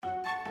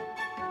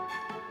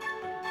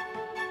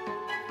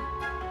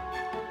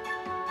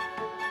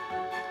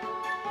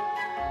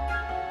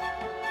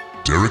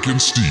Derek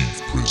and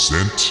Steve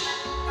present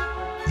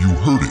You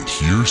Heard It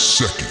Here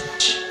Second.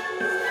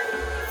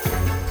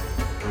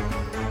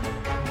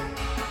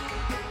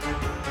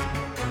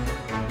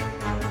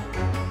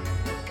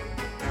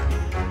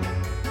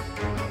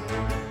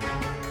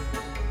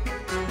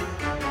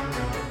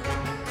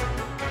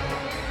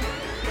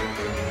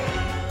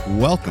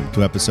 Welcome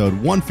to episode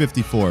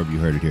 154 of You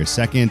Heard It Here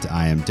Second.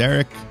 I am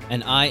Derek.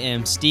 And I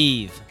am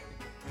Steve.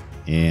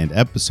 And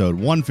episode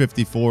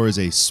 154 is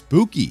a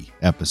spooky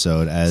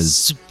episode as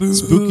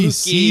spooky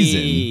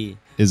season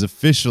is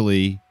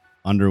officially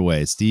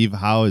underway. Steve,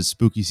 how is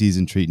spooky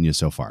season treating you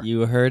so far?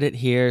 You heard it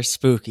here,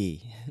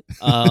 spooky.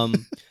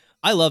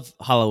 I love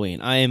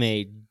Halloween. I am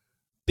a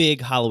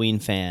big Halloween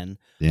fan.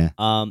 Yeah.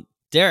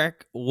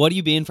 Derek, what are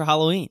you being for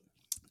Halloween?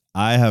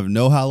 I have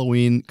no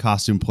Halloween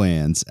costume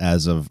plans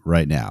as of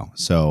right now.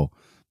 So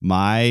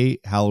my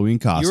Halloween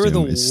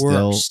costume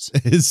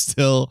is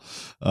still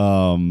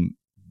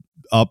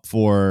up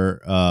for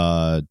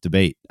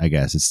debate, I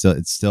guess.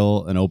 It's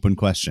still an open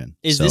question.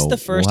 Is this the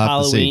first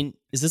Halloween?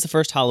 Is this the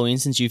first Halloween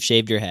since you've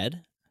shaved your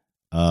head?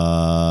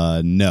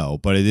 No,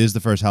 but it is the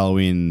first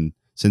Halloween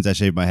since I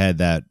shaved my head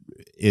that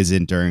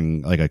isn't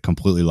during like a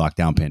completely locked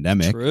down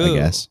pandemic. True. I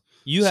guess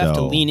you have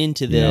to lean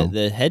into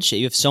the head shave.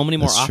 You have so many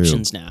more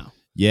options now.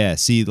 Yeah,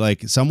 see,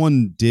 like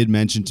someone did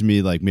mention to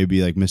me, like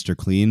maybe like Mr.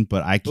 Clean,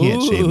 but I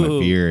can't shave my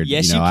beard.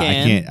 Yes, you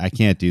can. I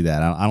can't do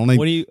that. I don't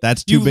think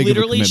that's too big of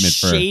a commitment. You literally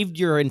shaved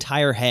your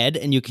entire head,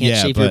 and you can't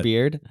shave your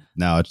beard.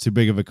 No, it's too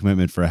big of a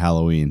commitment for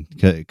Halloween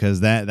because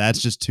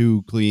that's just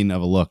too clean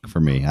of a look for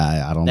me.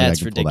 I don't think I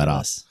can ridiculous. Pull that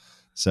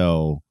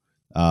off.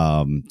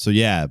 So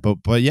yeah,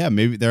 but yeah,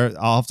 maybe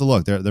I'll have to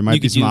look. There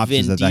might be some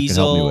options that could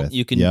help me with.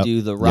 You can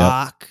do The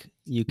Rock.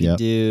 You could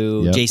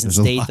do Jason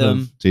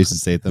Statham. Jason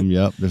Statham,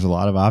 yep. There's a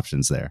lot of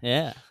options there.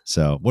 Yeah.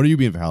 So what are you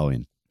being for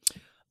Halloween?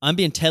 I'm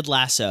being Ted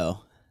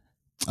Lasso.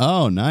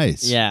 Oh,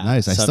 nice. Yeah.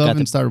 Nice. I still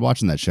haven't started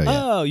watching that show yet.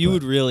 Oh, you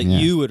would really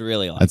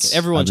like it.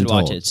 Everyone should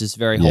watch it. It's just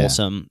very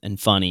wholesome and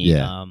funny.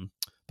 Yeah.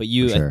 But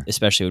you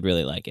especially would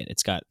really like it.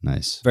 It's got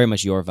very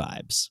much your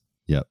vibes.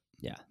 Yep.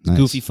 Yeah. It's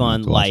goofy,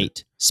 fun,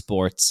 light,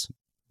 sports.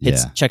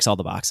 Checks all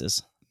the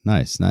boxes.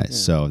 Nice. Yeah.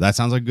 So that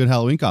sounds like a good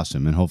Halloween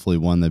costume and hopefully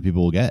one that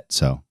people will get.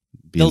 So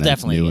they'll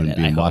definitely new get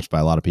and being watched by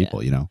a lot of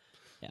people, you know.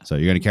 Yeah. So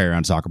you're going to carry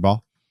around a soccer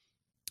ball?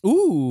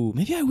 Ooh,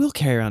 maybe I will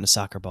carry around a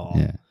soccer ball.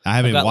 Yeah, I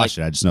haven't even watched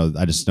it. I just know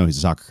he's a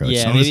soccer coach.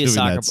 Yeah, so maybe a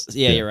soccer ball.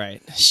 Yeah, you're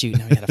right. Shoot,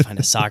 now we got to find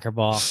a soccer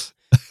ball.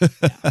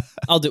 Yeah.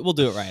 We'll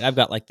do it right. I've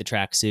got like the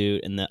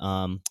tracksuit and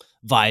the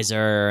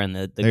visor and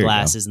the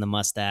glasses and the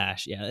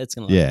mustache. Yeah, it's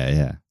gonna.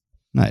 Yeah.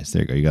 Nice.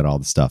 There you go. You got all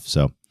the stuff.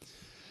 So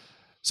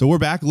we're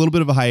back. A little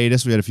bit of a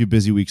hiatus. We had a few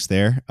busy weeks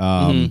there.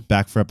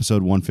 Back for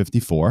episode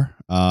 154.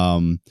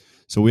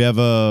 So we have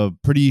a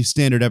pretty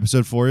standard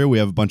episode for you. We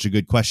have a bunch of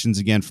good questions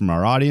again from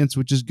our audience,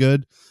 which is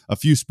good. A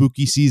few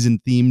spooky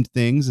season themed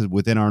things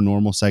within our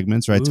normal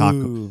segments, right?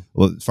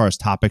 As far as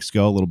topics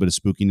go, a little bit of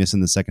spookiness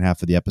in the second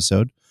half of the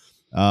episode.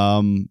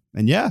 And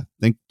yeah, I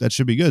think that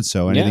should be good.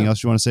 So anything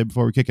else you want to say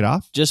before we kick it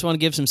off? Just want to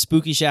give some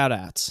spooky shout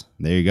outs.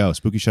 There you go.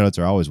 Spooky shout outs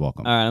are always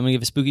welcome. All right. I'm going to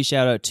give a spooky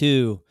shout out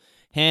to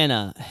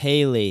Hannah,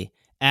 Haley,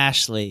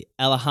 Ashley,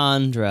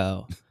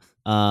 Alejandro,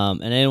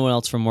 and anyone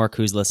else from work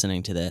who's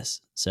listening to this.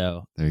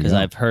 So, because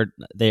I've heard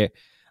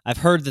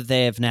that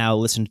they have now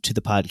listened to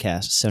the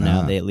podcast, so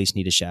now they at least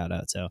need a shout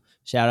out. So,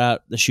 shout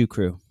out the Shoe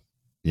Crew.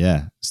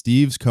 Yeah,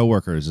 Steve's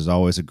coworkers is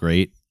always a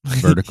great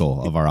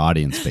vertical of our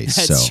audience base.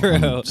 That's true.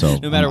 No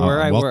matter where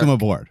I work. Welcome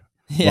aboard.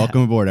 Yeah.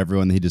 Welcome aboard,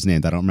 everyone that he just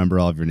named. I don't remember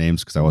all of your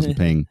names because I wasn't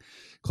paying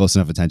close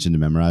enough attention to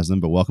memorize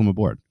them. But welcome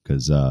aboard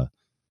because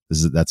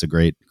that's a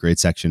great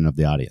section of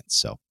the audience.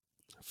 So,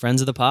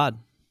 friends of the pod.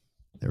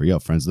 There we go,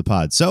 friends of the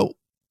pod. So,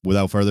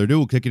 without further ado,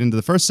 we'll kick it into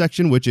the first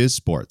section, which is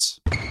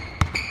sports. The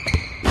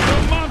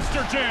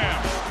Monster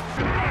Jam.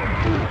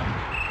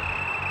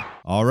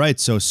 All right,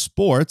 so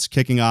sports,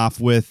 kicking off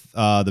with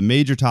the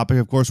major topic.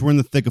 Of course, we're in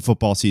the thick of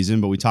football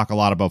season, but we talk a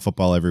lot about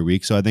football every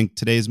week. So I think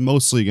today's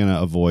mostly going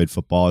to avoid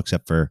football,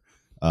 except for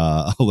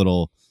a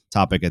little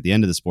topic at the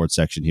end of the sports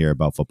section here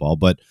about football.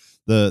 But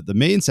the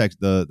main section,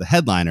 the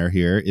headliner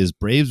here is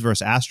Braves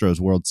versus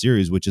Astros World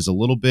Series, which is a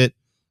little bit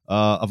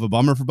of a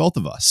bummer for both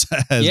of us,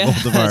 as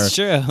both of our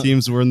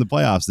teams were in the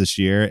playoffs this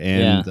year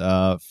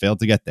and failed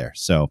to get there.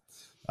 So,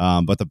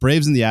 but the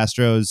Braves and the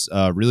Astros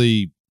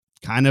really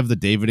kind of the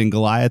David and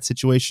Goliath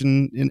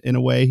situation in a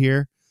way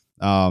here.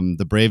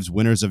 The Braves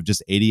winners of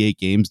just 88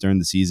 games during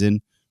the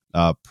season,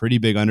 pretty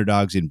big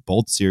underdogs in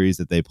both series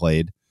that they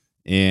played,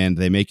 and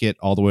they make it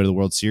all the way to the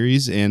World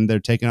Series, and they're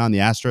taking on the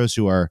Astros,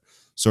 who are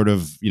sort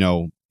of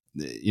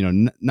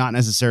not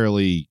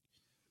necessarily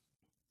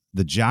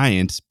the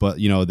giant, but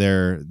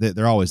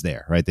they're always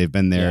there, right? They've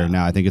been there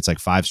now. I think it's like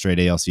 5 straight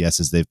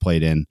ALCSs they've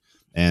played in,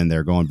 and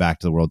they're going back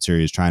to the World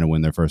Series, trying to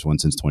win their first one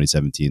since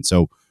 2017.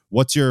 So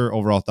what's your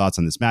overall thoughts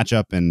on this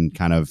matchup and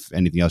kind of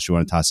anything else you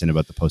want to toss in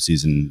about the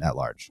postseason at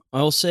large?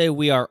 I will say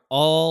we are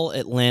all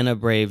Atlanta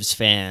Braves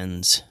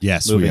fans.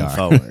 Yes, moving we are.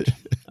 forward.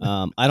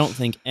 I don't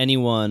think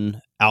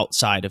anyone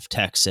outside of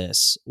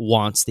Texas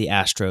wants the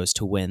Astros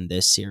to win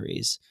this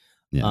series.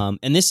 Yeah.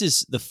 And this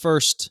is the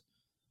first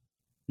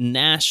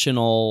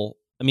national.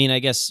 I mean, I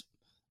guess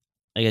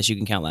you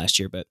can count last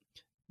year, but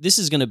this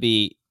is going to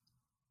be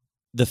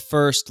the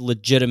first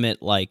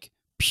legitimate, like,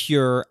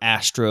 pure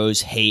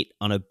Astros hate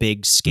on a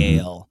big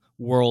scale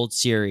World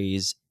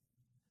Series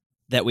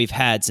that we've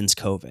had since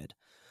COVID.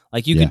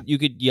 Like, you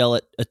could yell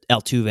at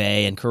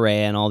Altuve and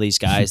Correa and all these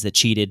guys that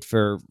cheated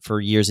for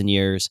years and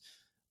years,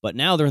 but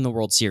now they're in the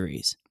World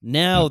Series.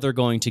 Now they're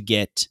going to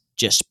get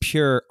just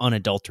pure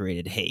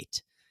unadulterated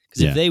hate.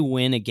 Because if they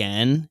win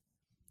again,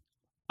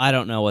 I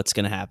don't know what's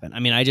going to happen. I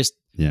mean, I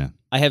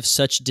have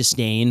such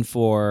disdain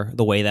for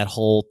the way that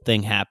whole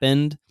thing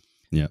happened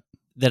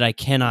that I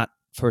cannot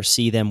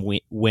foresee them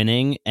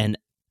winning. And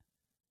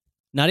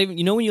not even,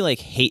 when you like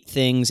hate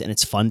things and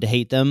it's fun to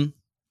hate them.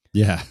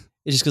 Yeah.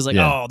 It's just because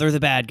oh, they're the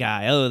bad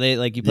guy. Oh, they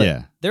like you.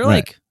 They're right.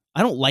 Like,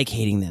 I don't like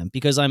hating them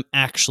because I'm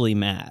actually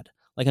mad.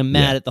 Like, I'm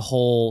mad at the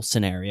whole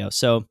scenario.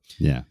 So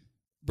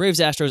Braves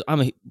Astros.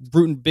 I'm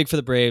rooting big for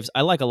the Braves.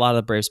 I like a lot of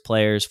the Braves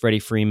players: Freddie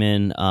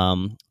Freeman,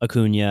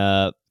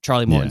 Acuna,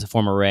 Charlie Morton's a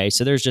former Ray.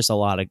 So there's just a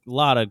lot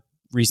of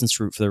reasons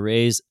to root for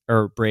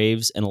the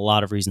Braves, and a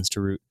lot of reasons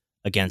to root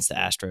against the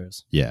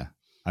Astros. Yeah,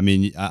 I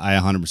mean, I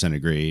 100%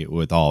 agree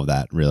with all of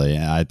that. Really,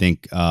 I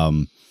think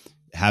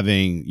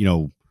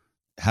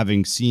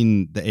having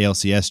seen the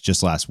ALCS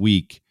just last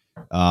week,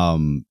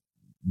 that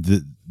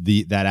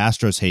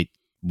Astros hate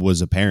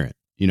was apparent.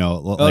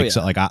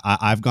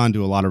 I've gone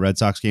to a lot of Red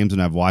Sox games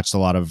and I've watched a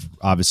lot of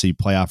obviously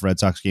playoff Red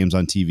Sox games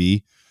on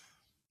TV.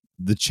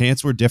 The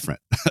chants were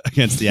different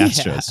against the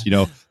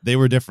Astros. They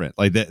were different.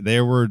 Like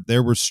there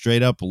were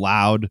straight up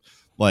loud,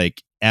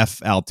 like F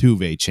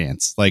Altuve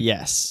chants. Like,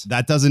 yes,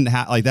 that doesn't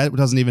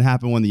even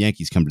happen when the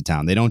Yankees come to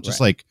town. They don't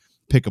just like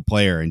pick a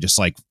player and just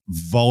like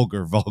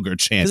vulgar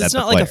chants. It's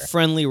not like a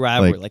friendly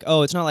rivalry. Like,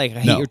 oh, it's not like I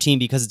hate your team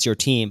because it's your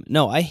team.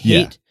 No, I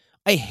hate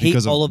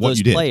all of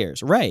those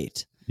players.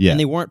 Right. Yeah. And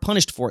they weren't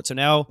punished for it. So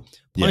now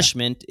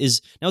punishment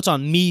is now it's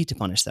on me to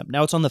punish them.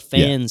 Now it's on the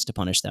fans to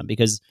punish them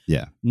because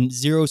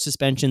zero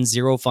suspensions,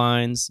 zero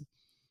fines.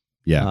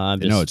 Yeah.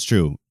 No, it's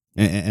true.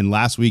 And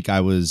last week I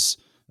was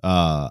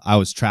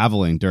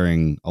traveling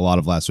during a lot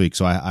of last week.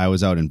 So I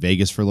was out in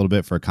Vegas for a little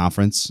bit for a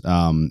conference.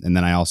 And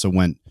then I also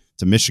went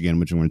to Michigan,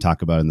 which we're going to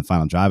talk about in the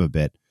final drive a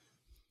bit.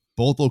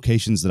 Both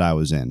locations that I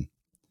was in,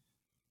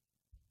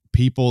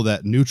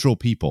 neutral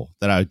people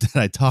that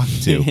I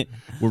talked to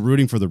were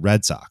rooting for the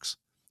Red Sox,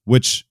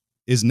 which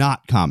is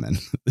not common.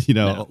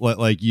 No.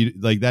 like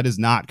that is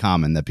not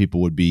common that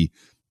people would be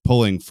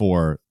pulling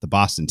for the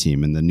Boston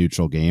team in the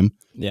neutral game.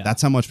 Yeah.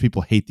 That's how much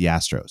people hate the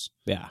Astros.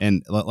 Yeah.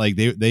 And like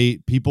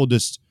people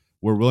just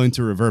were willing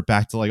to revert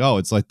back to like, oh,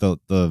 it's like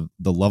the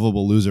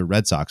lovable loser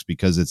Red Sox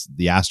because it's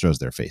the Astros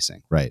they're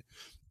facing. Right.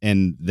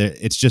 And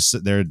it's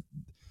just they're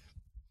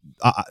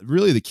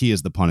really the key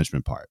is the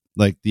punishment part.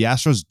 Like the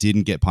Astros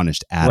didn't get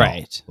punished at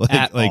all.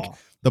 At all.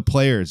 The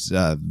players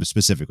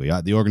specifically,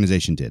 the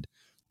organization did.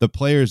 The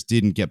players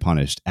didn't get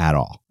punished at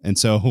all. And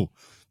so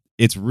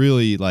it's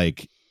really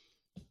like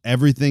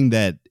everything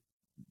that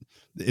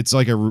it's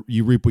like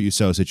you reap what you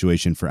sow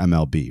situation for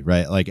MLB,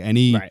 right? Like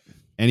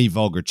any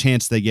vulgar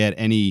chants they get,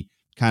 any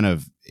kind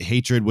of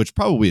hatred, which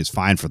probably is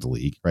fine for the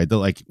league, right?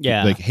 Like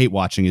hate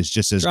watching is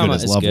just as good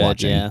as love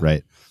watching,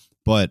 right?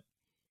 But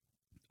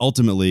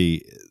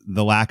ultimately,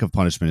 the lack of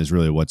punishment is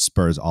really what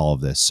spurs all of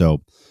this.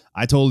 So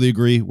I totally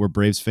agree. We're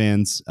Braves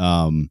fans.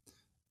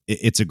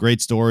 It's a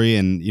great story.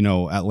 And,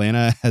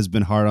 Atlanta has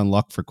been hard on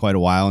luck for quite a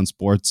while in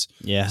sports.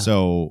 Yeah.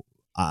 So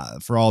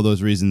for all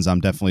those reasons,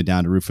 I'm definitely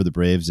down to root for the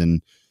Braves.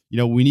 And,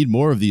 we need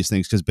more of these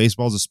things because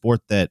baseball is a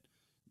sport that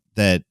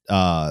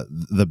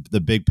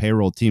the big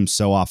payroll teams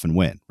so often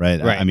win,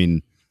 right? I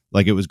mean,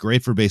 like it was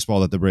great for baseball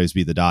that the Braves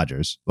beat the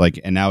Dodgers,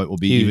 and now it will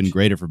be even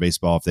greater for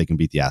baseball if they can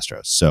beat the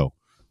Astros. So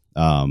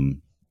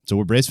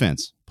we're Braves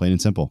fans, plain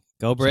and simple.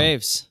 Go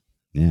Braves.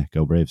 So,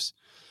 go Braves.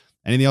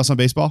 Anything else on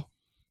baseball?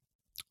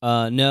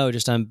 No,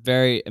 just you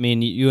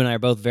and I are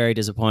both very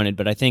disappointed,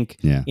 but I think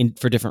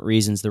for different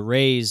reasons. The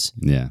Rays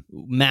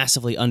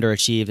massively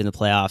underachieved in the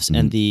playoffs,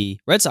 and the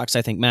Red Sox,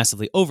 I think,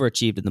 massively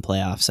overachieved in the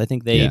playoffs. I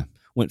think they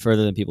went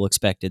further than people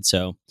expected.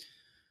 So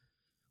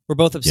we're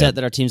both upset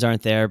that our teams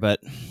aren't there, but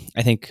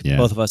I think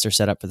both of us are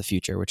set up for the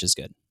future, which is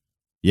good.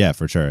 Yeah,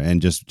 for sure.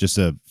 And just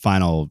a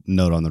final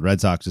note on the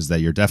Red Sox is that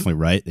you're definitely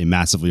right. They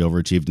massively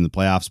overachieved in the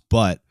playoffs,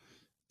 but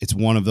it's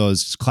one of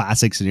those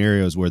classic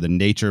scenarios where the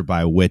nature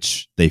by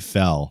which they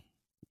fell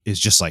is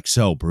just like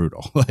so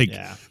brutal.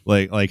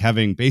 like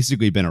having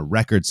basically been a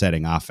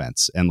record-setting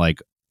offense and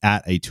like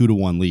at a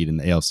 2-1 lead in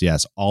the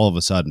ALCS, all of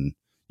a sudden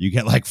you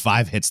get like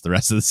 5 hits the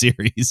rest of the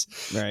series.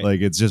 Right.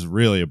 Like it's just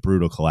really a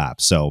brutal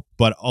collapse. So,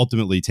 but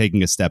ultimately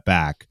taking a step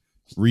back,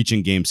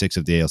 reaching Game 6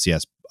 of the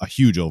ALCS, a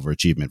huge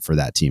overachievement for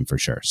that team for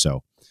sure.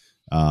 So,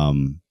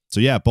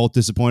 both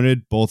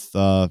disappointed, both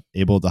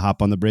able to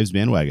hop on the Braves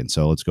bandwagon.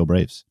 So let's go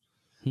Braves.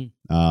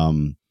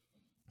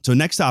 So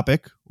next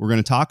topic, we're going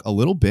to talk a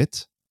little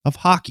bit of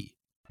hockey.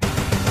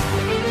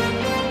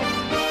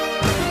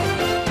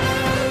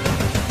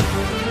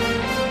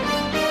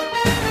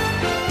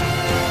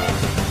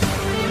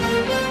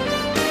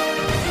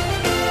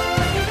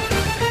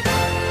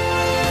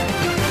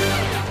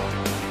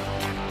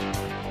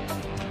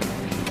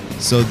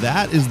 So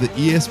that is the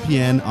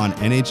ESPN on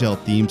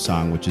NHL theme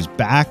song, which is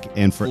back.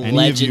 And for any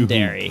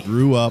legendary. of you who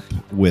grew up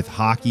with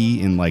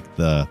hockey in like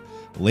the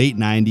late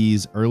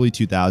 90s, early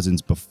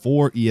 2000s,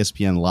 before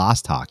ESPN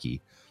lost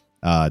hockey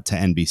to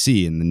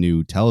NBC in the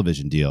new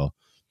television deal,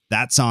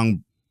 that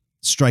song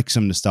strikes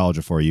some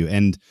nostalgia for you.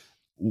 And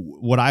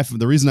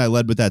the reason I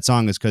led with that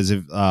song is because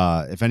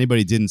if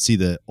anybody didn't see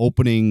the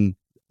opening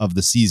of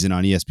the season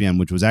on ESPN,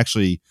 which was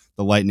actually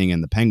the Lightning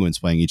and the Penguins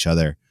playing each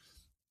other,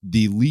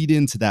 the lead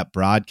into that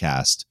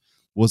broadcast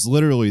was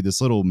literally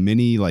this little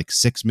mini, like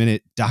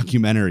 6-minute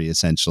documentary,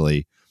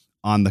 essentially,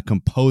 on the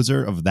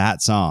composer of that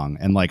song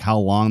and like how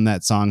long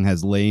that song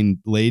has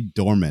laid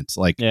dormant,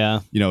 like,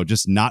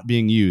 just not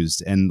being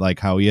used, and like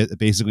how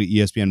basically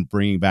ESPN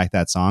bringing back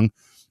that song.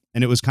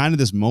 And it was kind of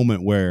this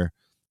moment where,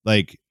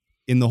 like,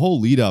 in the whole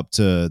lead up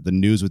to the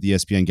news with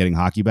ESPN getting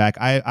hockey back,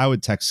 I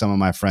would text some of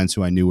my friends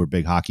who I knew were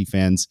big hockey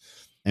fans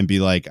and be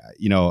like,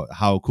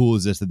 how cool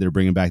is this that they're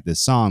bringing back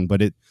this song?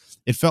 But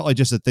it felt like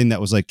just a thing that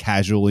was like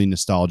casually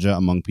nostalgia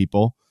among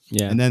people.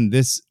 Yeah. And then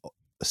this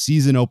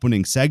season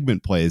opening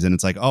segment plays and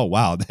it's like, oh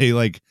wow, they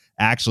like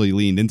actually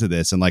leaned into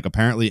this, and like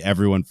apparently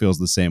everyone feels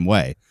the same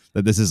way,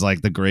 that this is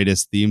like the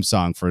greatest theme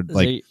song for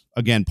like,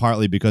 again,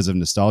 partly because of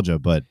nostalgia,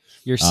 but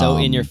you're so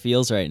in your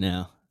feels right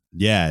now.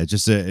 Yeah,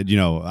 just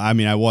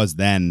I was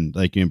then,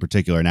 like, in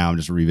particular. Now I'm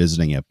just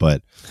revisiting it,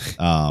 but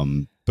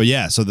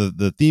yeah. So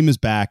the theme is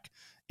back,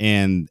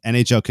 and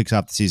NHL kicks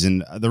off the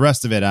season. The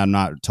rest of it, I'm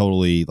not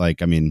totally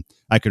like. I mean,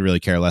 I could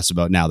really care less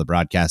about now the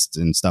broadcast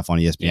and stuff on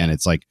ESPN. Yeah.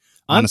 It's like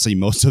honestly,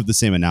 most of the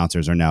same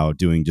announcers are now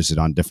doing just it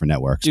on different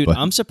networks. Dude,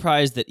 I'm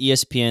surprised that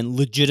ESPN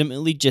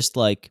legitimately just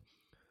like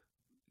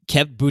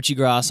kept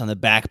Buccigross on the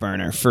back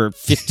burner for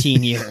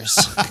 15 years.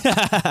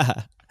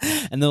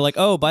 And they're like,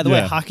 oh, by the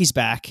way, hockey's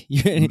back.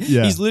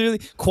 He's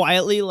literally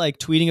quietly like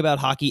tweeting about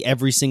hockey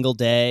every single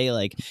day.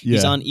 Like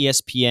he's on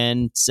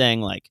ESPN saying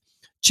like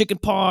chicken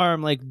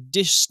parm, like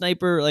dish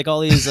sniper, like all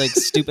these like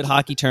stupid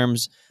hockey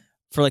terms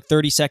for like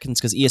 30 seconds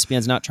because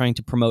ESPN's not trying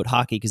to promote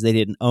hockey because they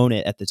didn't own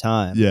it at the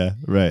time. Yeah,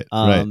 right.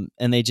 And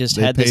they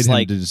had this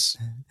like this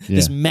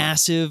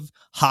massive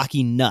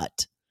hockey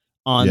nut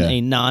on a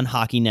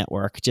non-hockey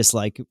network, just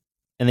like,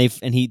 and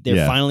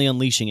they're finally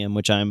unleashing him,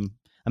 which I'm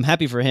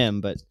happy for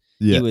him, but.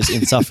 Yeah. He was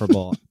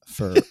insufferable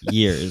for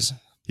years.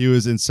 He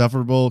was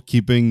insufferable,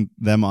 keeping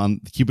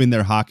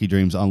their hockey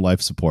dreams on life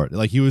support.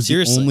 Like he was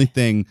the only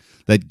thing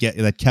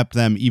that kept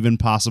them even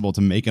possible to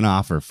make an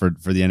offer for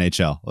the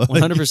NHL.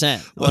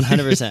 100%.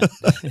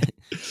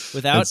 100%.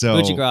 Without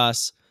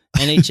Buccigross,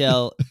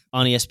 NHL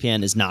on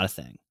ESPN is not a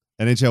thing.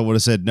 NHL would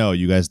have said, no,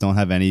 you guys don't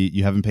have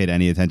you haven't paid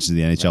any attention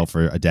to the NHL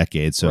for a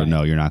decade. So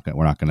no, we're not going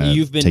to take your money.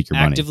 You've been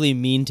actively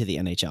mean to the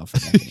NHL for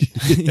a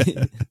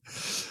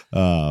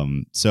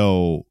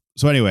decade.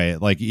 So anyway,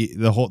 like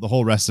the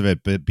whole rest of it,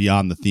 but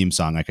beyond the theme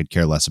song, I could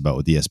care less about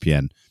with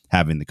ESPN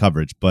having the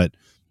coverage. But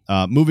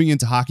moving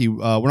into hockey,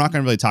 we're not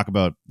going to really talk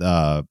about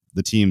the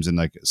teams and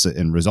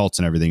results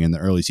and everything in the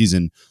early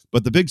season.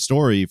 But the big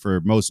story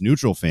for most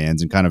neutral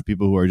fans and kind of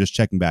people who are just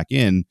checking back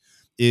in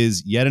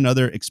is yet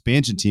another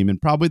expansion team, and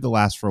probably the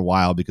last for a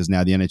while because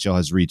now the NHL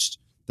has reached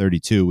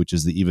 32, which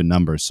is the even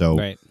number.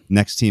 So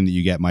next team that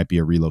you get might be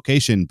a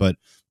relocation. But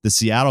the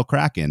Seattle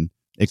Kraken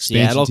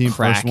expansion team,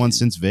 first one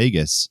since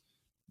Vegas.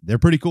 They're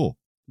pretty cool.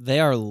 They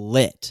are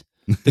lit.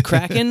 The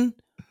Kraken,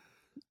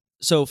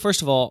 so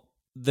first of all,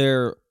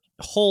 their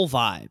whole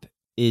vibe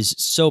is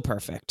so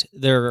perfect.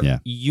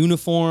 Their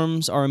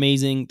uniforms are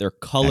amazing. Their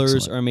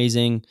colors are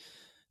amazing.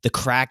 The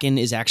Kraken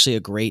is actually a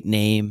great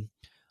name.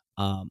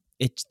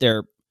 It's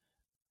their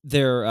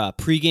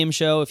pregame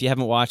show. If you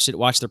haven't watched it,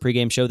 watch their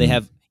pregame show. They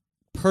have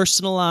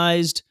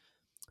personalized,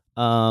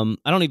 I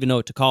don't even know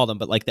what to call them,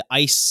 but like an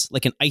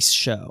ice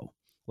show.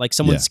 Like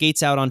someone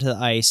skates out onto the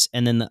ice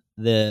and then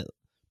the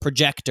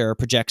projector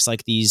projects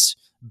like these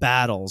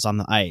battles on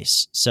the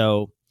ice.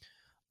 So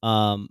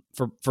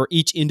for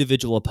each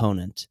individual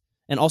opponent.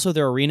 And also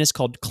their arena is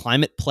called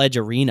Climate Pledge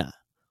Arena.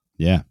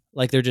 Yeah.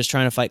 Like they're just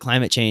trying to fight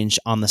climate change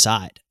on the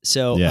side.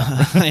 So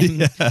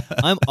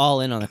I'm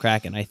all in on the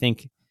Kraken. I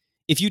think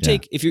if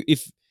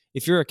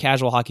you're a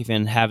casual hockey fan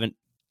and haven't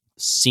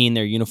seen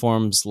their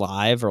uniforms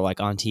live or like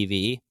on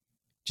TV,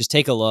 just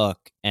take a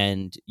look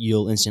and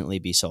you'll instantly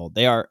be sold.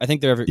 I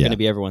think they're going to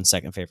be everyone's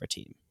second favorite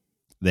team.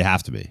 They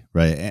have to be,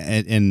 right?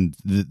 And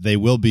they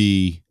will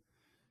be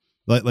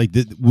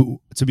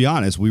to be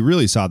honest, we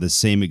really saw the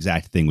same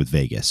exact thing with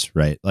Vegas,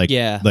 right?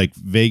 That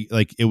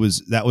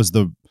was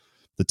the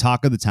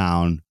talk of the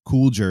town,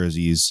 cool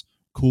jerseys,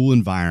 cool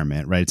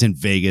environment, right? It's in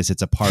Vegas.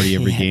 It's a party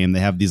every game.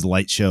 They have these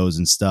light shows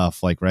and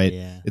stuff, right?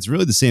 Yeah. It's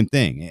really the same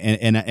thing.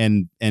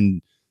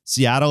 And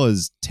Seattle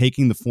is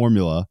taking the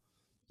formula,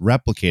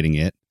 replicating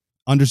it,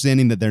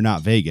 understanding that they're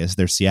not Vegas,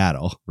 they're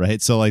Seattle,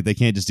 right? So like they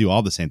can't just do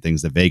all the same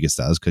things that Vegas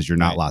does because you're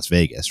not Las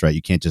Vegas, right?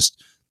 You can't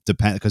just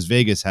depend because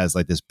Vegas has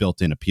like this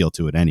built-in appeal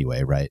to it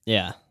anyway, right?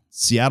 Yeah.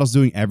 Seattle's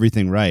doing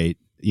everything right,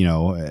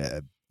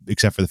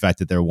 except for the fact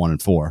that they're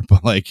 1-4.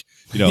 But like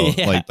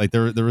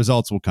the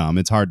results will come.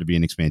 It's hard to be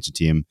an expansion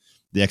team.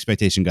 The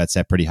expectation got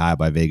set pretty high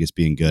by Vegas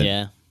being good.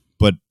 Yeah.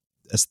 But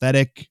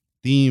aesthetic,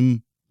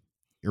 theme,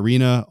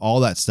 arena, all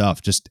that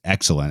stuff, just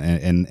excellent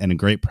and a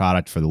great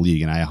product for the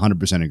league. And I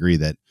 100% agree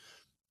that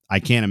I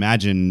can't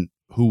imagine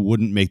who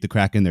wouldn't make the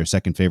Kraken their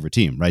second favorite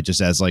team, right?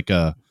 Just as like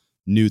a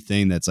new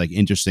thing that's like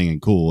interesting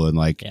and cool, and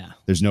like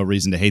there's no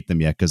reason to hate them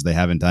yet because they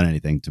haven't done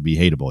anything to be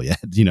hateable yet,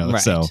 you know.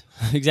 Right. So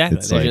exactly,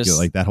 it's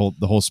like the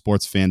whole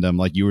sports fandom,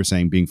 like you were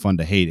saying, being fun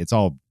to hate. It's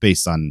all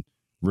based on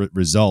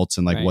results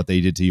and like what they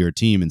did to your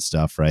team and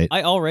stuff, right?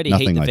 I already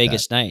hate the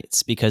Vegas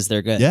Knights because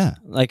they're good. Yeah,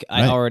 like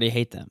I already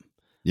hate them.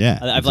 Yeah,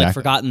 I've like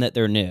forgotten that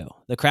they're new.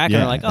 The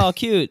Kraken are like, oh,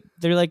 cute.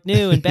 They're like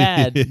new and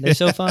bad. They're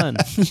so fun.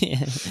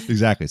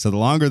 Exactly. So the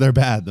longer they're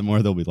bad, the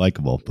more they'll be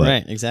likable. But,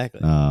 right. Exactly.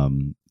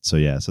 So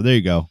there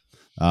you go.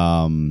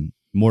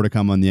 More to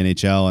come on the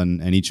NHL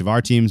and each of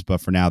our teams,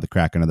 but for now, the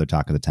Kraken are the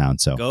talk of the town.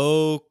 So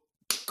go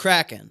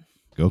Kraken.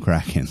 Go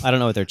Kraken. I don't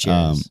know what their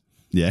cheer is.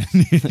 Yeah,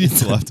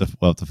 we'll have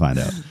to find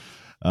out.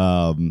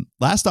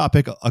 Last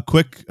topic, a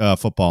quick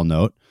football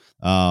note.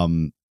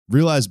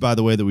 Realized, by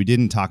the way, that we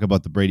didn't talk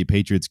about the Brady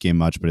Patriots game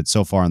much, but it's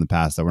so far in the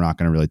past that we're not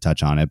going to really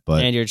touch on it.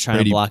 But and you're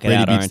trying to block it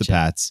out, Brady aren't beats the you?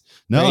 Pats.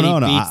 No.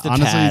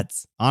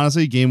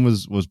 Honestly, game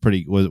was a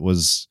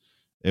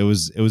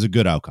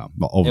good outcome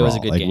overall. It was a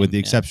good game, with the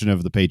exception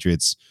of the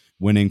Patriots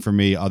winning for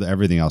me,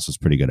 everything else was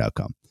pretty good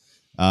outcome.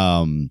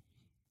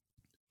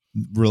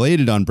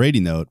 Related on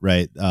Brady note,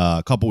 right?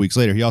 A couple weeks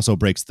later, he also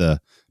breaks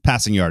the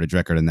passing yardage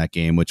record in that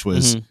game, which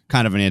was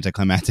kind of an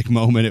anticlimactic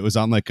moment. It was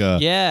on like a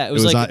it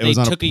was like they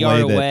took a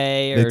yard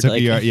away, or they took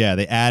like, a yard. Yeah,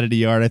 they added a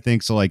yard, I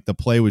think. So like the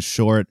play was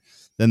short,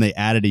 then they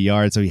added a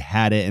yard, so he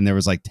had it, and there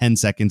was like 10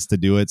 seconds to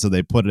do it, so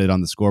they put it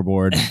on the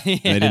scoreboard. And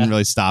they didn't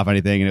really stop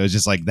anything, and it was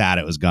just like that.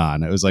 It was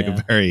gone. It was like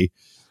a very,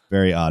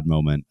 very odd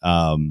moment.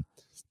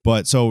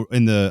 But so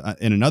in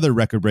another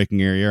record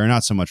breaking area, or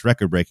not so much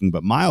record breaking,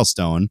 but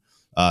milestone.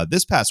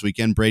 This past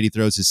weekend, Brady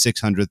throws his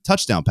 600th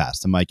touchdown pass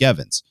to Mike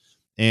Evans.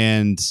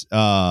 And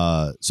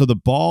so the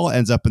ball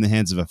ends up in the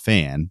hands of a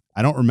fan.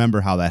 I don't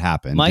remember how that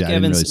happened. Mike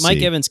Evans,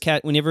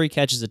 whenever he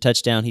catches a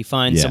touchdown, he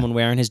finds someone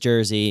wearing his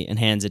jersey and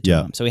hands it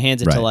to him. So he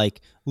hands it to like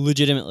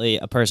legitimately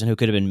a person who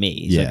could have been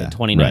me. He's like a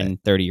 29,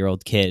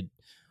 30-year-old kid.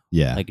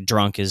 Yeah. Like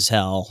drunk as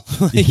hell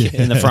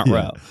in the front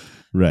row.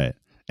 Right.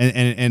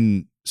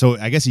 And so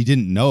I guess he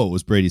didn't know it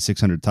was Brady's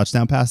 600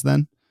 touchdown pass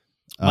then.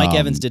 Mike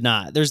Evans did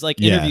not. There's like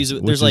interviews.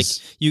 There's like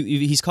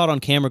he's caught on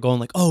camera going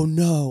like, "Oh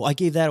no, I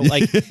gave that."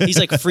 Like he's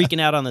like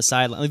freaking out on the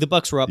sideline. Like the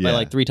Bucs were up by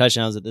like 3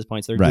 touchdowns at this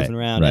point, so they're goofing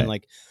around, and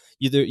like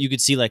you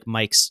could see like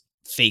Mike's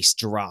face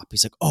drop.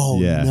 He's like, "Oh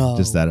no,"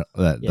 just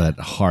that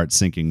heart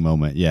sinking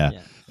moment. Yeah.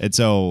 And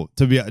so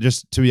to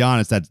be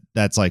honest,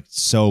 that's like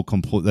so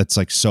complete. That's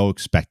like so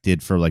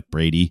expected for like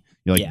Brady.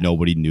 You're like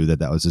nobody knew that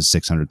was his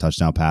 600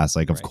 touchdown pass.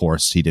 Like of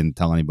course he didn't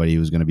tell anybody he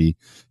was going to be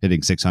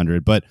hitting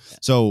 600. But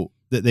so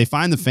they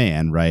find the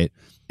fan, right?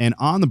 And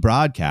on the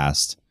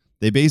broadcast,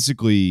 they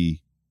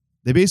basically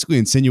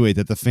insinuate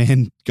that the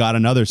fan got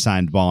another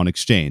signed ball in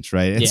exchange,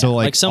 right? And so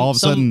like all of a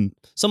sudden,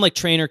 some like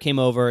trainer came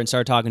over and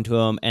started talking to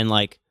him, and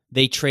like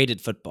they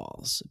traded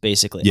footballs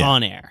basically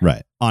on air,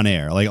 right? On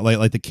air,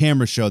 like the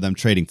camera show them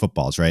trading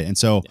footballs, right? And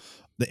so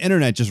the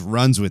internet just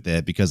runs with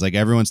it because like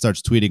everyone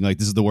starts tweeting like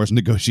this is the worst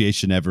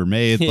negotiation ever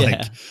made.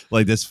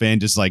 Like this fan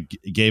just like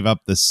gave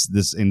up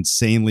this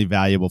insanely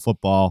valuable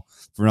football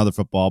for another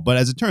football. But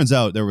as it turns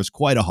out, there was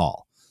quite a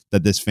haul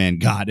that this fan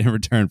got in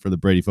return for the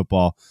Brady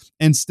football.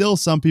 And still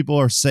some people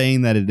are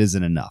saying that it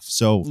isn't enough.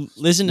 So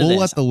listen to we'll this.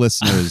 let the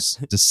listeners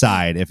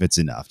decide if it's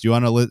enough. Do you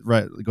want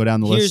to go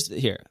down the list?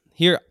 Here,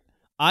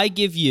 I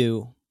give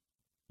you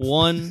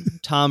one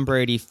Tom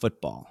Brady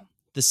football.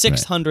 The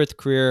 600th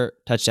career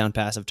touchdown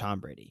pass of Tom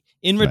Brady.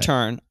 In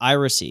return, I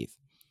receive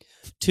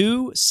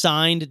 2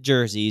 signed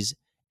jerseys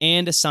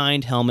and a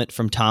signed helmet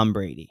from Tom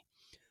Brady,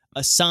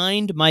 a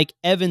signed Mike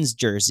Evans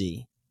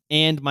jersey,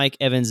 and Mike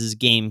Evans's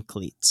game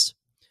cleats,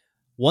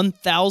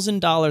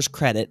 $1,000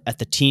 credit at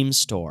the team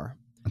store,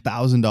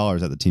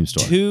 $1,000 at the team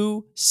store,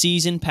 2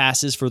 season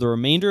passes for the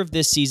remainder of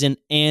this season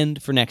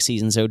and for next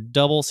season, so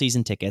double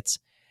season tickets.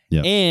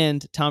 Yep.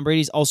 And Tom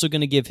Brady's also going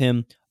to give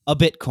him a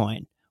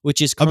Bitcoin, which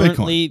is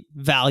currently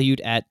valued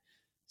at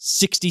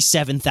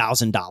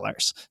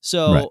 $67,000.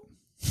 So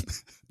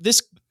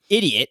this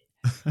idiot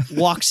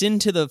walks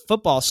into the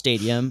football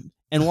stadium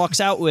and walks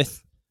out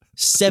with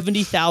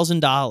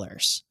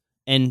 $70,000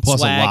 and plus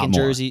swag and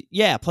jersey.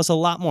 Yeah, plus a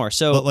lot more.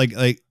 So but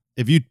like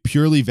if you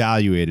purely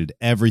evaluated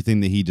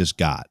everything that he just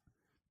got,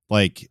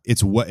 like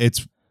it's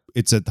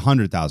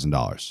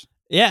 $100,000.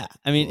 Yeah,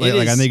 I mean,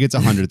 I think it's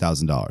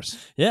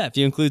 $100,000. Yeah, if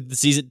you include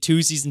the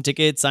 2 season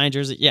tickets, signed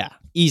jersey,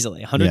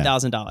 easily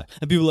 $100,000.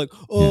 And people are like,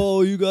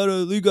 oh, you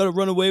gotta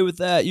run away with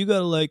that. You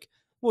gotta like,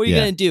 what are you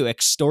gonna do?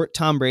 Extort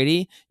Tom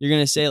Brady? You're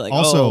gonna say like,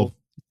 also,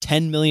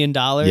 $10 million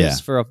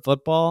for a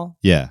football?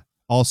 Yeah.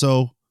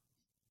 Also,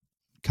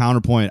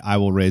 counterpoint I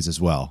will raise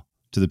as well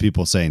to the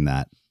people saying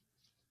that.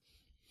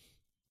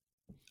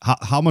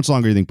 How much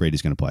longer do you think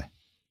Brady's gonna play?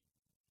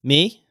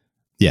 Me?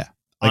 Yeah.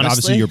 Like, honestly,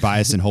 obviously, you're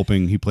biased and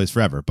hoping he plays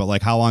forever, but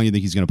like, how long do you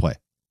think he's going to play?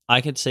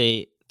 I could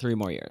say 3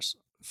 more years,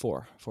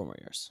 4 more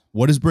years.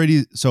 What is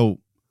Brady? So,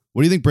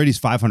 what do you think Brady's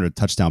 500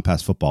 touchdown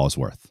pass football is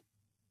worth?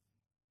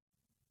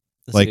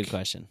 That's a good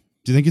question.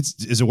 Do you think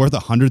is it worth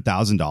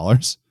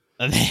 $100,000?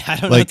 I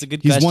don't know. It's a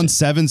good question. He's won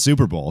 7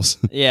 Super Bowls.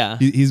 Yeah.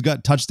 He's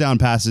got touchdown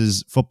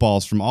passes,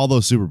 footballs from all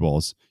those Super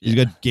Bowls. He's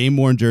got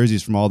game-worn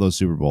jerseys from all those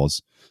Super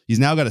Bowls. He's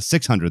now got a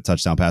 600th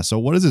touchdown pass. So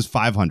what is his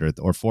 500th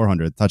or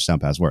 400th touchdown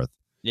pass worth?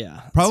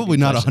 Yeah. Probably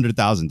not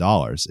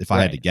 $100,000 if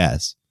I had to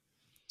guess.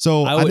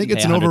 So I think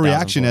it's an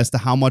overreaction as to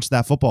how much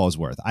that football is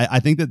worth. I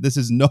think that this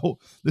is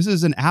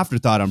an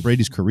afterthought on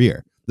Brady's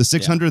career. The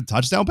 600th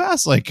touchdown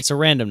pass, it's a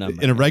random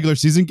number in a regular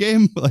season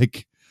game,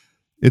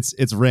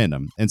 it's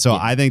random. And so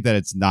I think that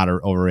it's not an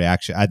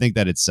overreaction. I think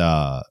that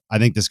I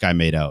think this guy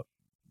made out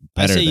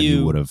better than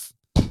you would have.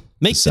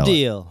 Make the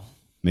deal.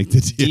 Make the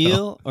deal.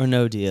 Deal or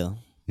no deal?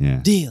 Yeah.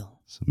 Deal.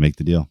 So make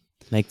the deal.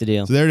 Make the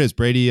deal. So there it is.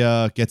 Brady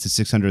gets his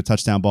 600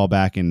 touchdown ball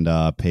back and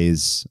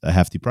pays a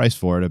hefty price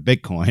for it, a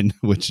Bitcoin,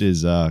 which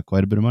is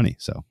quite a bit of money.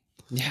 So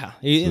yeah,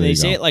 they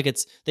say it like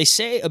they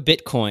say a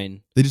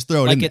Bitcoin. They just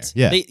throw it in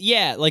there.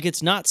 Yeah, like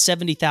it's not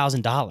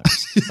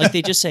 $70,000. Like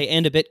they just say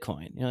and a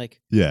Bitcoin. You're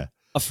like, yeah,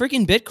 a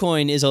freaking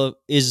Bitcoin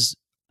is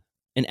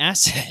an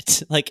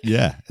asset.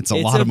 It's a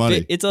lot of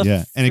money.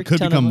 And it could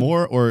become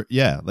more, or he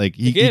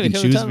can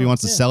choose if he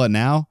wants to sell it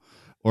now,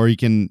 or he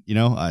can,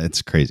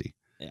 it's crazy.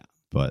 Yeah,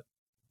 but.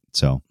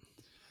 So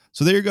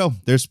there you go.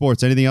 There's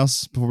sports. Anything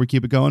else before we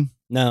keep it going?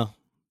 No.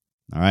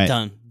 All right.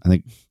 Done. I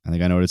think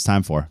I know what it's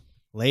time for.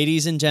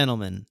 Ladies and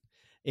gentlemen,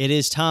 it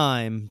is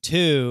time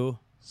to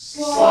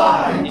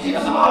slide into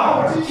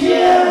our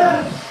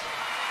DMs.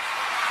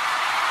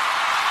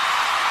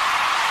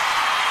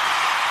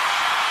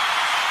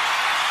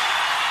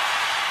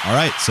 All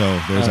right. So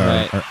there's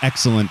our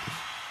excellent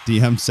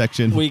DM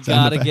section. We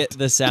gotta get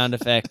the sound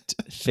effect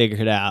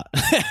figured out.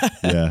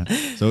 Yeah.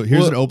 So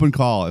here's an open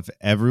call. If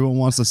everyone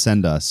wants to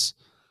send us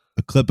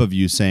a clip of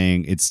you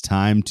saying it's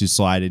time to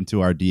slide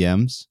into our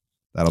DMs,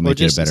 that'll make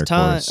it a better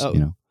chorus.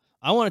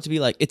 I want it to be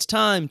like it's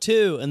time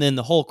to, and then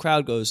the whole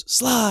crowd goes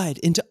slide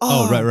into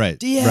our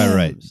DMs.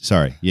 Right.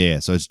 Sorry. Yeah.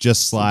 So it's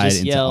just slide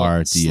into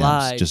our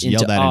DMs. Just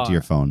yell that into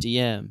your phone.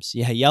 DMs.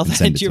 Yeah. Yell that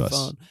into your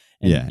phone.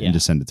 And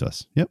just send it to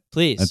us. Yep.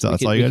 Please. That's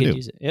all you got to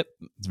do. Yep.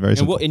 It's very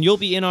simple. And you'll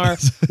be in our,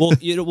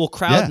 we'll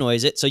crowd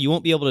noise it, so you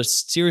won't be able to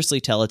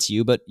seriously tell it's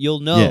you, but you'll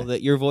know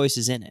that your voice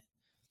is in it.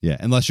 Yeah,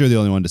 unless you're the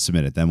only one to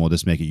submit it, then we'll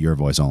just make it your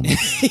voice only.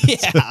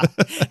 Yeah,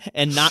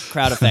 and not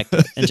crowd effect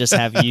it, and just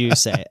have you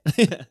say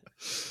it.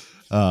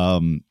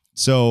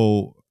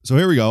 So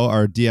here we go,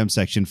 our DM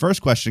section.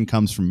 First question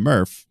comes from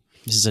Murph.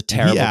 This is a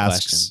terrible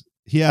question.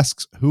 He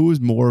asks, who is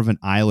more of an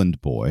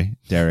island boy,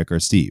 Derek or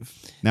Steve?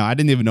 Now, I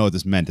didn't even know what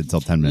this meant until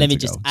 10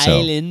 minutes ago.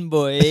 Island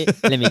boy.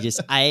 Let me just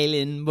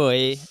island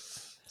boy.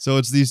 So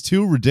it's these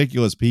two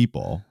ridiculous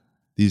people,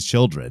 these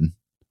children,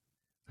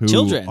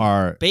 who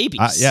are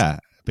babies.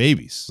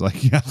 Babies.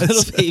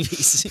 Little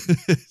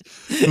babies.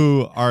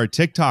 Who are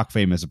TikTok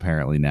famous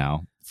apparently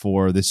now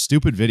for this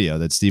stupid video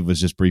that Steve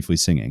was just briefly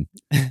singing.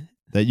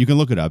 That you can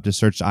look it up. Just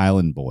search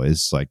Island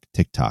Boys,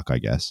 TikTok, I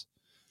guess.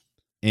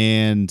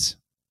 And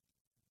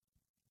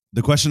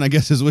the question, I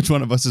guess, is which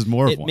one of us is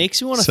more of one? It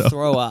makes me want to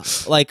throw up.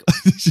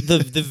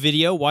 The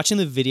video, watching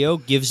the video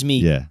gives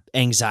me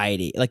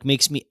anxiety.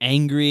 Makes me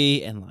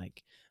angry, and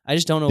I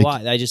just don't know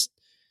why.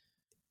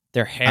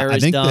 Their hair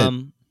is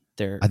dumb.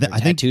 Their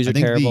tattoos are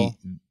terrible.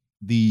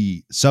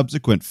 The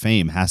subsequent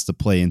fame has to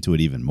play into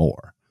it even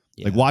more.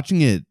 Yeah.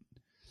 Watching it,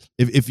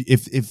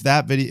 if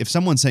that video, if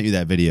someone sent you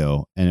that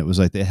video and it was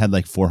they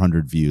had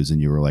 400 views and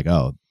you were like,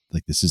 oh,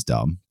 this is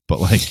dumb,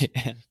 but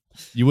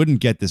you wouldn't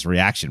get this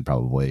reaction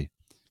probably.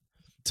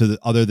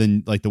 Other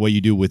than the way you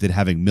do with it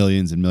having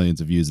millions and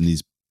millions of views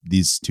and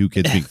these two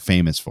kids being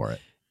famous for it.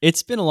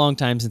 It's been a long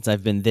time since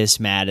I've been this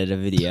mad at a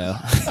video.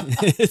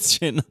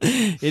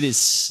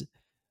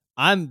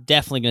 I'm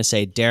definitely going to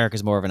say Derek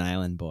is more of an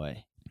island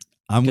boy.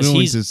 I'm going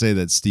to say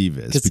that Steve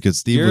is because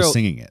Steve was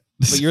singing it.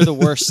 But you're the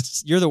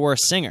worst. You're the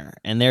worst singer,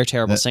 and they're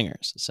terrible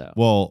singers.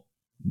 So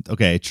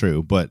okay,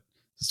 true, but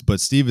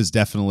Steve is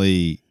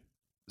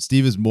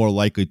more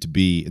likely to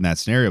be in that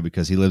scenario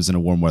because he lives in a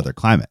warm weather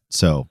climate.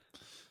 So.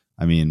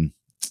 I mean,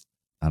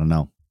 I don't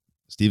know.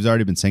 Steve's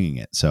already been singing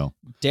it, so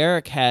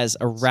Derek has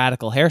a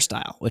radical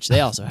hairstyle, which they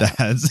also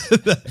have.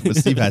 But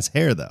Steve has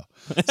hair, though.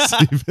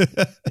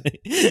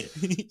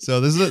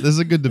 So this is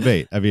a good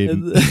debate. I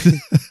mean,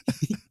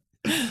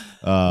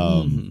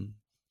 I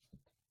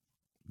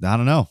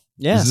don't know.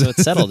 Yeah, so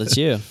it's settled. It's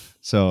you.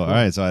 So all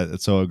right,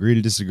 so agree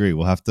to disagree.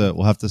 We'll have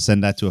to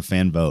send that to a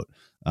fan vote.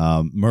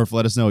 Murph,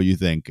 let us know what you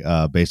think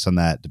based on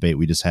that debate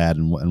we just had,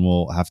 and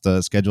we'll have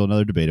to schedule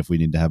another debate if we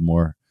need to have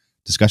more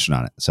discussion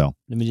on it. So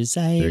let me just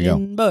say, there you go.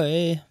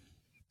 Boy.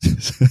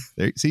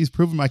 See, he's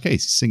proving my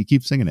case. He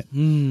keeps singing it.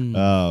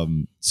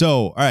 So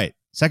all right,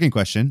 second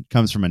question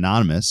comes from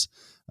Anonymous,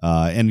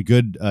 and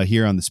good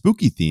here on the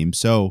spooky theme.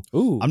 So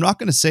I'm not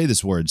going to say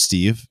this word,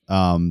 Steve,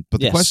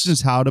 but the question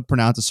is how to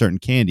pronounce a certain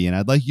candy, and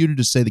I'd like you to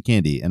just say the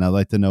candy, and I'd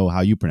like to know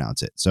how you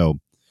pronounce it. So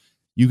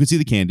you can see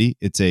the candy.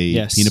 It's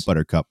a peanut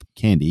butter cup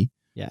candy.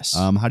 Yes.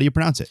 How do you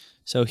pronounce it?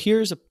 So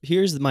here's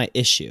my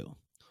issue.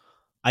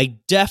 I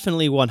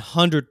definitely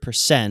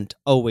 100%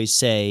 always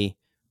say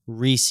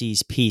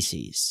Reese's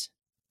Pieces.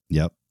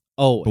 Yep.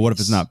 Oh, But what if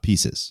it's not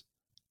pieces?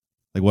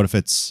 Like what if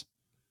it's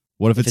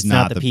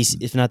not the piece?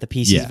 If not the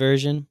pieces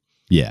version,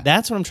 yeah.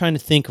 That's what I'm trying to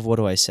think of. What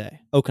do I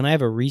say? Oh, can I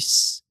have a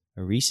Reese's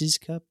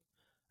cup?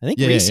 I think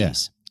Reese's.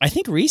 Yeah. I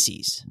think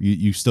Reese's.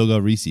 You still go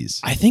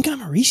Reese's. I think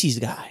I'm a Reese's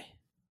guy.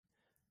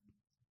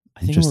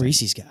 I think I'm a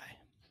Reese's guy.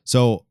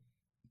 So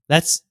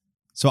that's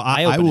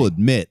I will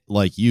admit,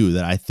 like you,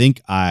 that I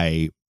think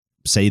I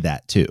say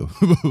that too,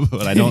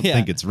 but I don't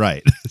think it's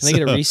right. Can I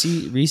get a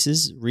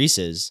Reese's?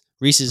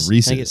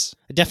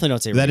 I definitely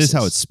don't say Reese's. That is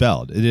how it's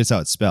spelled. It is how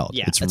it's spelled.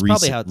 Yeah, it's that's Reese,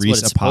 probably how it's Reese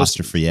supposed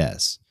to apostrophe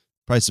S.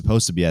 Probably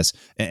supposed to be S.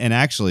 And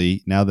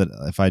actually, now that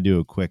if I do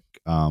a quick,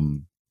 like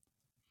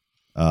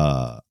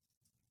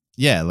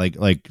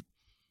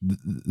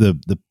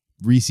the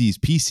Reese's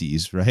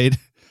Pieces, right,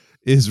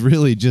 is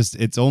really just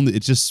it's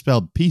just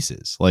spelled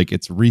pieces. Like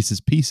it's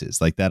Reese's Pieces.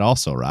 Like that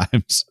also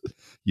rhymes,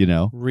 you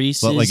know.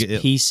 Reese's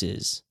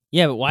Pieces.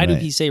 Yeah, but why do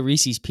he say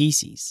Reese's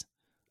Pieces?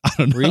 I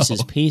don't know.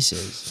 Reese's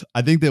Pieces.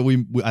 I think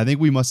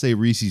we must say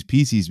Reese's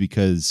Pieces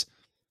because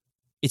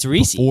it's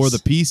Reese's before the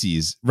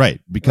Pieces,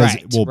 right? Because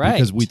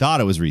because we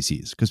thought it was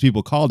Reese's because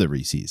people called it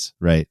Reese's,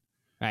 right?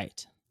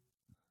 Right.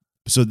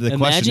 So the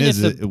question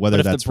is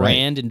whether that's if the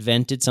brand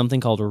invented something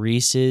called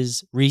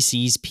Reese's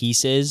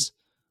Pieces.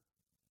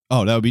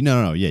 Oh, that would be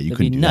no. Yeah, you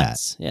couldn't do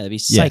nuts. that. Yeah, that'd be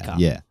psycho.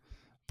 Yeah.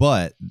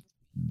 But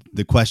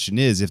the question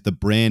is, if the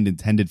brand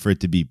intended for it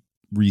to be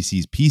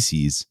Reese's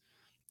Pieces,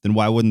 then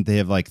why wouldn't they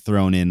have like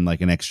thrown in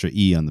like an extra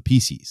E on the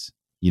Pieces,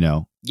 you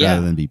know,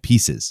 rather than be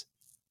pieces,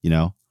 you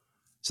know?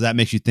 So that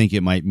makes you think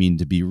it might mean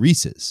to be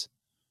Reese's.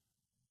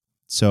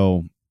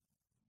 So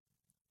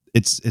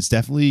it's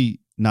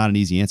definitely not an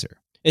easy answer.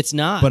 It's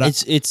not.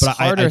 But it's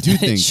harder than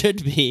it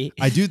should be.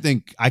 I do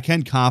think I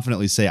can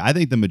confidently say I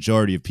think the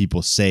majority of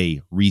people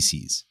say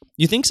Reese's.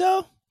 You think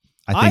so?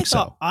 I think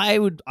so. I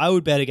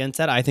would bet against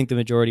that. I think the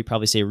majority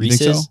probably say Reese's.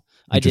 You think so?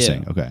 I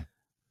do. Okay.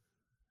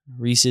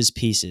 Reese's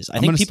Pieces. I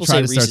I'm think people try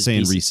say to start Reese's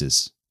saying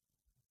Pieces.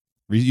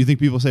 Reese's. You think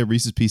people say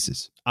Reese's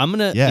Pieces? I'm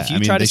gonna. Yeah, if you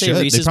try to say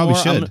Reese's they probably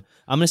more, should.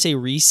 I'm gonna say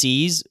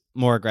Reese's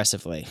more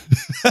aggressively.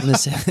 I'm gonna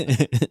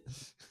say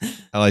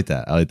I like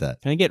that.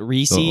 Can I get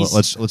Reese's?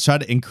 So let's try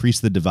to increase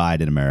the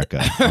divide in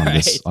America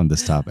on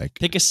this topic.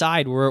 Pick a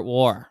side. We're at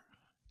war.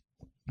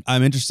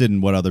 I'm interested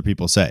in what other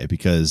people say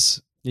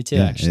because me too.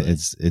 Actually,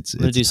 it's I'm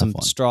gonna do some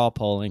straw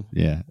polling.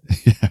 Yeah.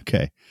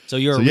 Okay. So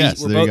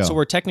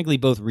we're technically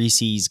both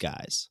Reese's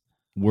guys.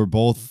 We're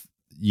both.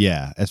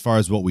 Yeah, as far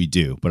as what we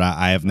do, but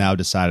I have now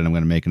decided I'm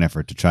going to make an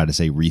effort to try to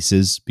say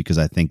Reese's because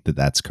I think that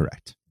that's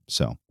correct.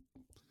 So,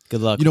 good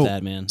luck with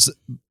that, man.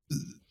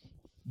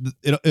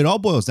 It all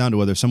boils down to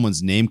whether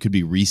someone's name could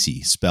be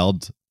Reese,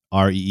 spelled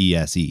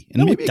Reese. And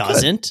no, it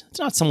doesn't. It's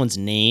not someone's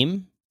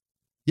name.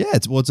 Yeah,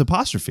 it's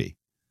apostrophe.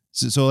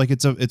 So like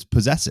it's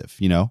possessive,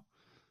 you know.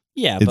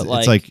 Yeah, but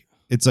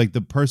it's like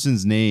the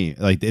person's name,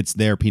 like it's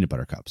their peanut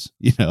butter cups,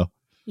 you know.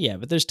 Yeah,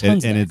 but there's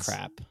tons of that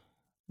crap.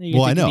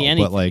 Well, I know,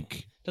 but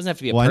like. Doesn't have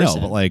to be a person. I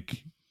know, but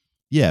like,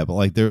 yeah, but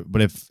like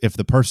but if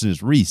the person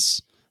is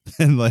Reese,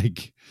 then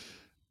like,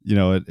 you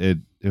know, it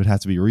would have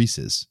to be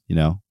Reese's, you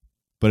know.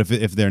 But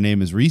if their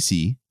name is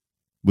Reese,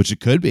 which it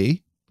could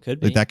be,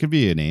 like that could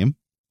be a name.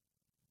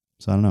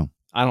 So I don't know.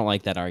 I don't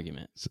like that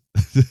argument.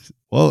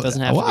 Well, it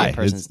doesn't have to be a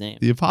person's name.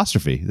 The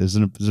apostrophe. There's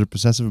a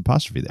possessive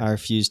apostrophe there. I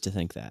refuse to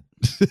think that.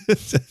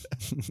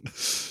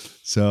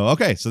 So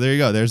okay, so there you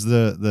go. There's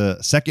the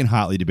second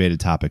hotly debated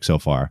topic so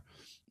far.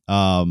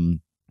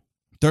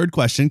 Third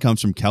question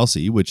comes from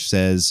Kelsey, which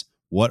says,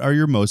 "What are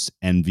your most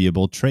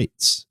enviable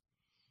traits?"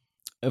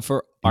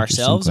 For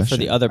ourselves or for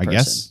the other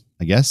person?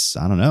 I guess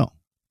I don't know.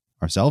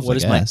 Ourselves. What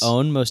is my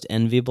own most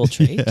enviable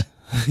trait?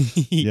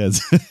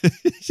 Yes.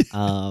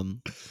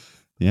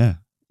 Yeah.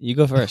 You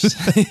go first.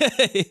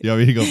 You want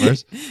me to go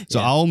first? So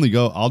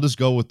yeah. I'll just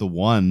go with the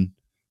one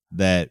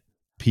that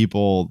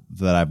people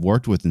that I've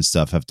worked with and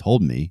stuff have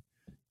told me,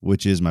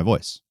 which is my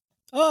voice.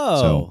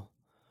 Oh. So,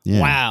 yeah.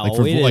 Wow.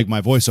 Like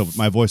my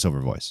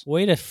voiceover voice.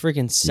 Way to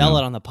freaking sell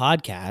it on the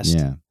podcast.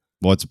 Yeah.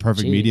 Well, it's a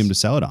perfect medium to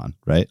sell it on,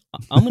 right?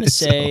 I'm going to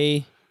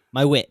say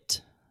my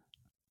wit.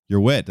 Your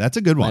wit. That's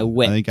a good one. My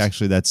wit. I think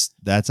actually that's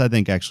I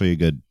think actually a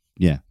good,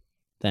 yeah.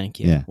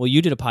 Thank you. Yeah. Well,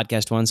 you did a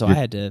podcast one, so I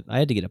had to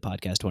get a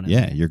podcast one.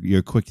 Yeah.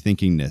 Your quick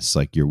thinkingness,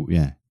 like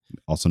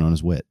also known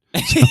as wit.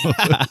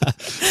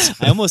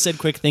 I almost said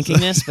quick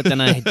thinkingness, but then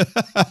I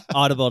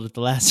audibled at the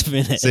last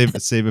minute.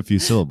 Save a few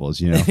syllables,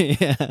 you know.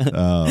 Yeah.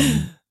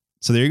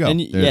 So there you go. And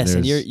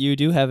and you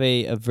do have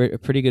a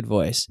pretty good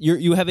voice.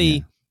 You have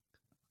a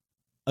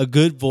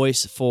good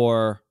voice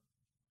for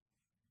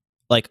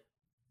like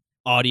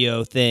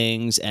audio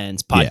things and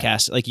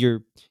podcasts. Yeah. Like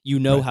you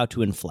know how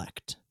to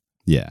inflect.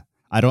 Yeah.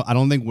 I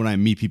don't think when I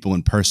meet people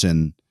in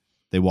person,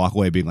 they walk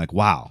away being like,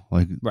 "Wow,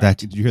 like that."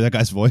 Did you hear that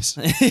guy's voice?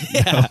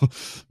 Yeah.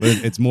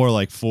 But it's more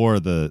like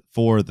for the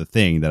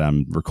thing that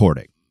I'm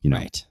recording, you know.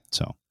 Right.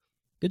 So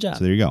good job.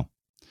 So there you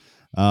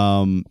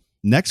go.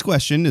 Next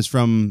question is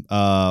from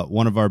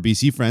one of our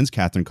BC friends,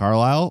 Catherine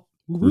Carlisle,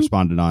 who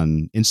responded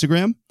on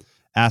Instagram,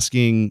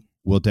 asking,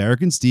 will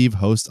Derek and Steve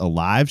host a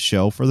live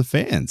show for the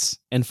fans?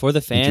 And for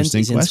the fans,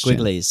 it's in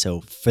squigglies.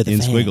 So for the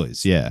fans. In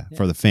squigglies, yeah.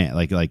 For the fan,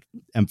 like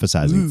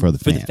emphasizing for the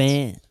fans. For the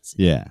fans.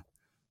 Yeah.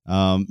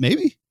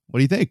 Maybe. What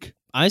do you think?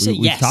 I say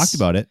We've yes. talked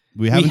about it.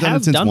 We haven't done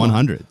it since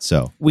 100.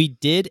 So we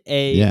did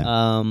a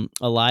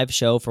live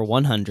show for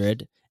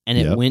 100, and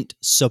it went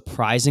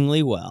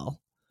surprisingly well.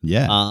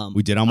 Yeah,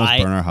 we did almost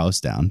burn our house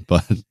down,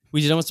 but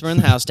we did almost burn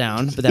the house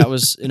down, but that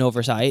was an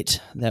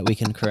oversight that we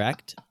can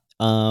correct.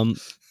 No,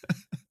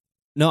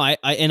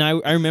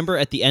 I remember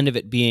at the end of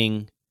it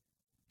being,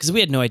 because we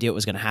had no idea what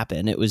was going to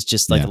happen. It was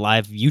just like a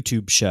live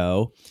YouTube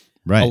show.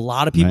 Right. A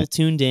lot of people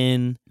tuned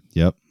in.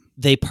 Yep.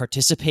 They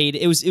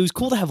participated. It was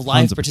cool to have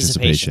live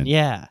participation.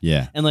 Yeah.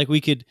 Yeah. And like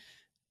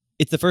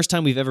it's the first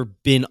time we've ever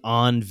been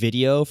on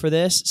video for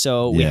this.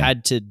 So we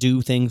had to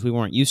do things we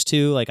weren't used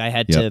to. Like I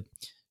had to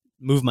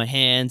move my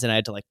hands and I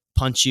had to like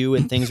punch you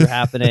and things were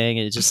happening.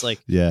 And it's just like,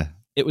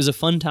 it was a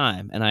fun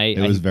time. And it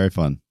was very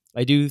fun.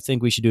 I do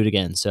think we should do it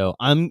again. So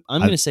I'm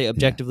going to say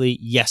objectively,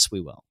 yes,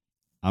 we will.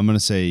 I'm going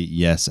to say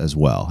yes as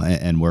well.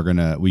 And we're going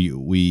to,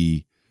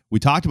 we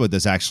talked about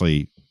this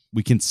actually.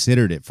 We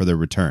considered it for the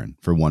return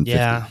for 150.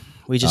 Yeah.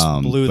 We just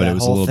blew that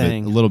whole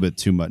thing. A little bit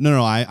too much.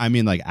 No, I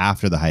mean like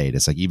after the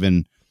hiatus, like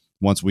even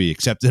once we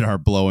accepted our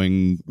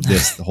blowing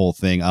this whole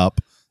thing up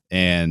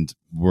and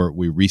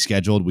we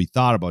rescheduled, we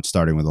thought about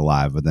starting with a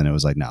live, but then it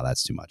was like, no,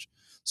 that's too much.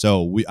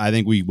 So I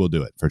think we will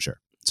do it for sure.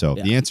 So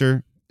the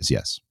answer is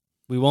yes.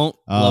 We won't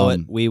blow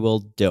it. We will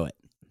do it.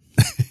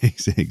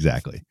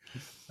 Exactly.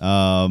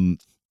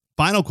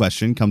 Final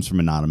question comes from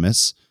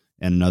Anonymous,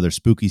 and another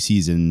spooky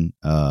season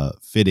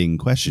fitting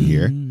question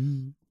here.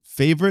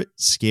 Favorite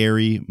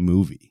scary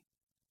movie?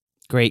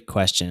 Great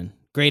question.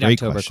 Great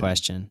October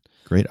question.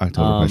 Great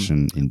October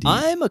question indeed.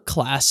 I'm a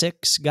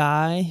classics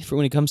guy for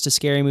when it comes to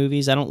scary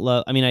movies. I don't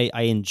love, I mean,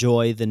 I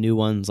enjoy the new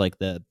ones like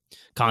the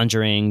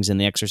Conjurings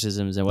and the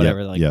Exorcisms and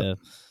whatever the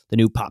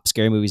new pop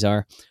scary movies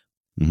are.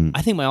 Mm-hmm.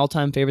 I think my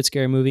all-time favorite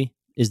scary movie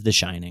is The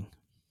Shining.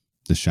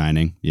 The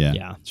Shining, yeah.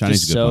 Yeah.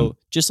 Shining's a good one.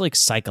 Just like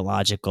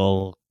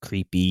psychological,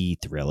 creepy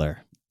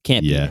thriller.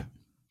 Can't beat it.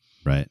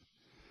 Right.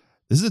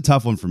 This is a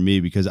tough one for me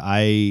because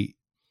I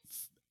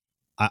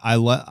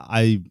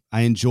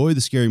enjoy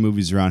the scary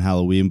movies around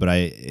Halloween, but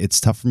it's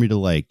tough for me to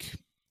like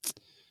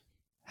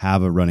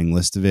have a running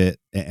list of it.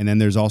 And then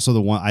there's also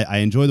the one I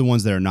enjoy the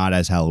ones that are not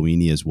as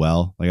Halloween-y as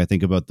well. Like I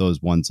think about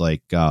those ones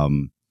like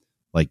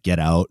Get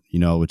Out,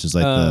 which is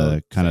like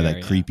the kind of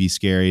that creepy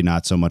scary,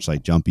 not so much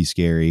like jumpy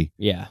scary.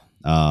 Yeah.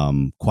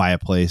 Quiet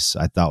Place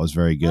I thought was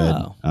very good.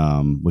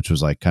 Which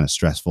was like kind of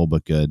stressful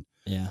but good.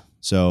 Yeah.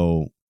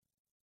 So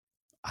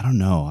I don't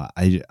know.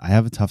 I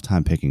have a tough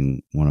time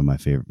picking what my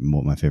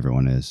favorite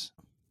one is.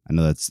 I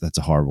know that's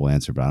a horrible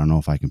answer, but I don't know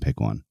if I can pick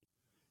one.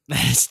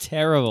 That's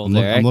terrible.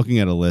 I'm looking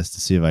at a list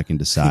to see if I can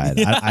decide.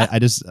 I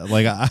just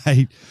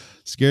like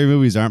scary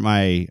movies aren't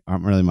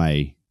really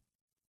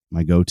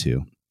my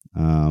go-to.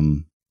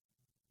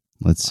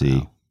 Let's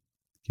see.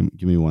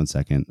 Give me 1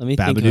 second. Let me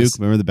Babadook.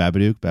 Remember the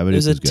Babadook?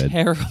 Babadook was good.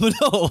 Terrible.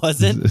 No, it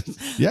wasn't.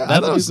 Yeah,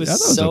 Babadook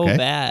was so okay.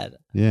 Bad.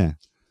 Yeah.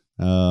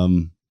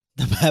 The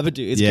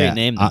Babadook. It's a great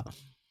name though.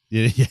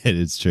 Yeah,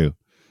 it's true.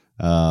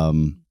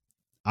 I'm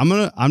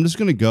just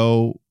gonna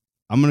go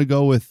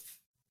with.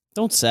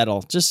 Don't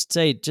settle. Just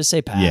say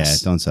pass. Yeah,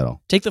 don't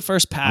settle. Take the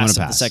first pass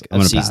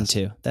of season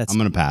 2. I'm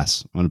gonna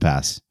pass.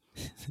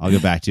 I'll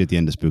get back to you at the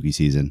end of spooky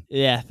season.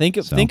 Yeah, think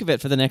of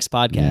it for the next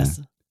podcast.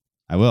 Yeah.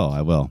 I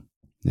will.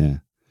 Yeah.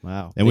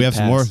 Wow. And we have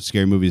some more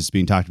scary movies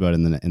being talked about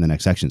in the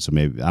next section. So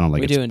maybe I don't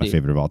like it's my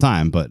favorite of all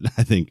time, but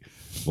I think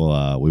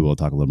we will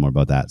talk a little more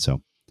about that.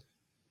 So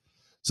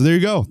there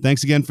you go.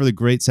 Thanks again for the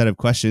great set of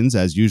questions.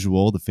 As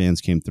usual, the fans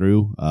came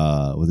through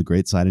with a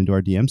great slide into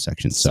our DM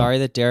section. Sorry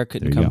that Derek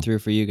couldn't come through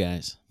for you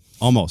guys.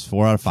 Almost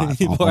 4 out of 5.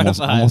 4 out of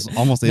 5.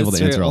 Almost able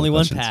to answer all the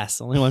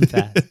questions. Only one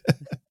pass.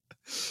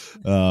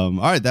 All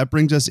right, that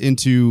brings us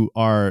into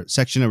our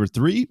section number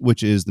 3,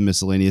 which is the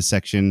miscellaneous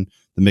section,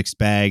 the mixed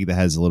bag that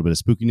has a little bit of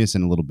spookiness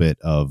and a little bit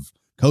of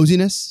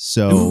coziness.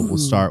 So we'll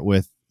start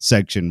with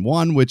section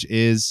 1, which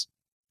is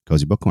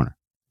Cozy Book Corner.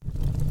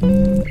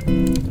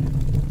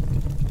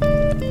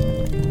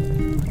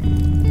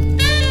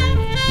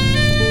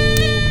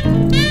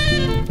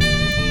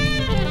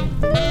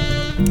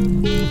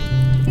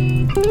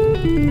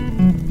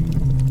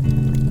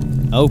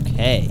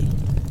 Okay.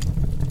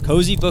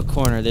 Cozy Book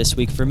Corner this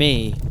week for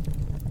me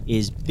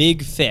is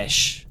Big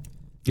Fish.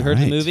 Have you heard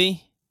the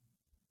movie?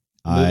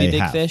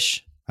 Big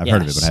Fish? I've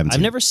heard of it, but I haven't seen it.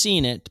 I've never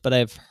seen it, but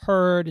I've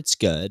heard it's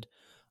good.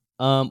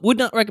 Would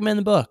not recommend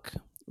the book.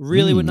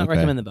 Really would not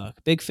recommend the book.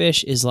 Big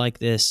Fish is like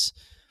this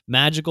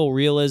magical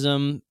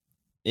realism.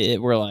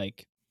 We're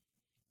like,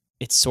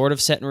 it's sort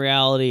of set in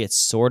reality. It's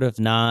sort of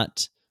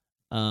not.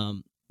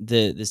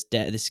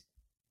 This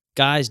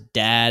guy's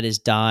dad is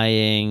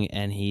dying,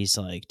 and he's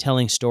like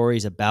telling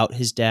stories about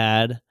his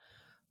dad.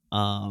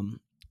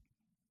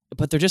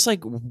 But they're just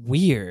like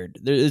weird.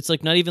 It's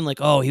like not even like,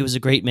 oh, he was a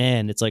great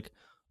man. It's like,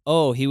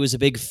 oh, he was a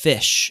big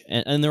fish,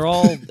 and they're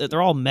all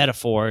they're all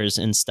metaphors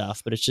and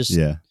stuff. But it's just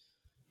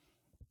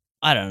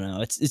I don't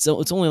know. It's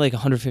only like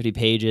 150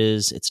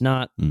 pages. It's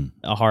not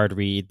a hard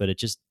read, but it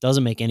just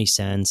doesn't make any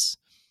sense.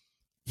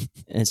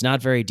 And it's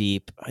not very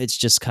deep. It's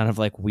just kind of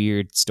like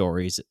weird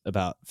stories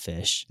about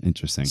fish.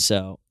 Interesting.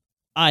 So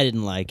I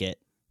didn't like it.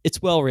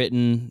 It's well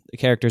written. The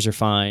characters are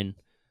fine.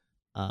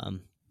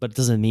 But it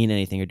doesn't mean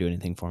anything or do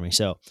anything for me.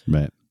 So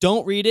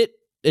don't read it.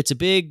 It's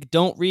a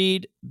don't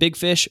read. Big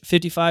Fish,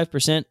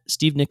 55%.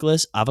 Steve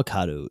Nicholas,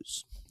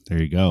 Avocados.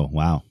 There you go.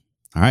 Wow.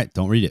 All right.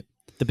 Don't read it.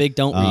 The big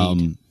don't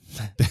read.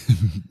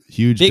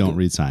 Huge don't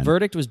read sign.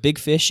 Verdict was Big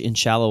Fish in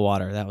Shallow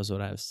Water. That was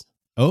what I was.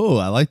 Oh,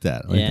 I like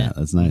that.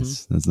 That's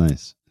nice. That's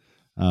nice.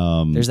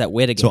 There's that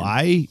wit again. So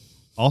I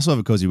also have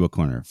a cozy book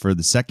corner for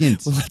the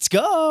second let's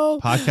go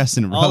podcast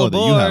in a row that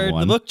you have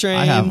one. The book train.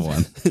 I have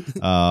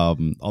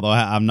one. Although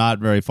I'm not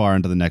very far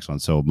into the next one,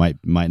 so might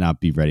not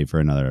be ready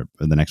for the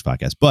next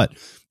podcast. But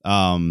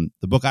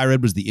the book I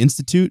read was The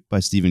Institute by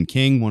Stephen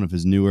King, one of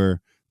his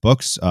newer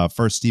books.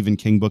 First Stephen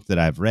King book that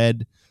I've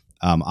read.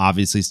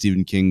 Obviously,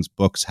 Stephen King's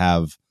books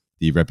have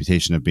the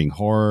reputation of being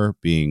horror,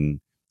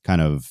 being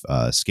kind of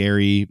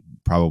scary.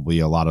 Probably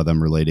a lot of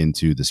them relate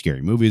into the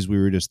scary movies we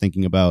were just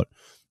thinking about.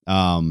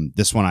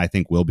 This one I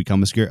think will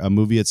become a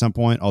movie at some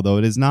point, although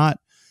it is not.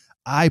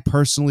 I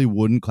personally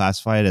wouldn't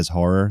classify it as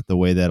horror the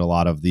way that a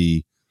lot of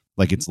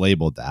it's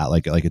labeled that,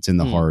 like it's in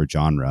the horror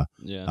genre.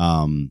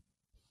 Yeah.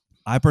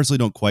 I personally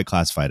don't quite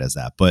classify it as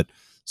that, but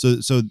so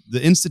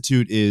The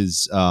Institute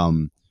is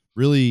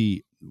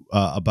really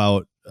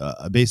about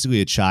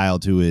basically a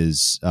child who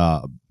is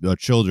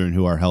children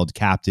who are held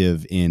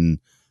captive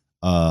in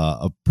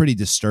a pretty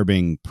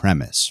disturbing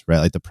premise, right?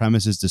 Like the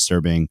premise is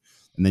disturbing,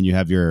 and then you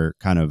have your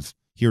kind of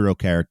hero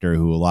character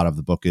who a lot of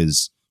the book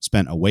is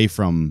spent away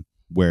from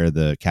where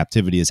the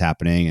captivity is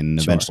happening, and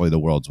eventually the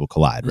worlds will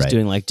collide. He's right?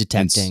 doing like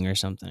detecting or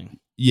something.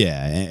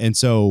 Yeah, and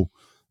so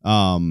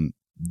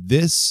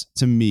this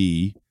to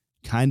me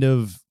kind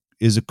of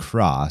is a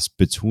cross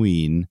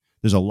between.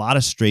 There's a lot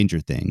of Stranger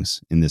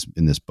Things in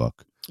this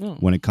book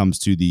when it comes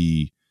to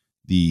the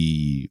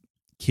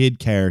kid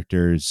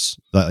characters.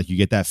 Like you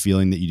get that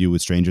feeling that you do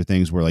with Stranger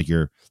Things, where like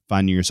you're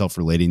finding yourself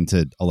relating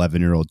to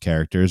 11-year-old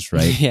characters,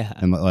 right? Yeah,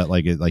 and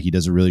like he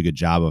does a really good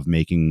job of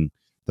making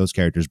those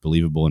characters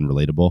believable and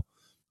relatable.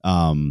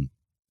 And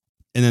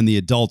then the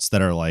adults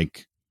that are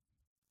like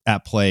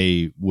at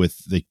play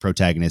with the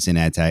protagonist and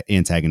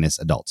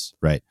antagonist adults,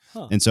 right?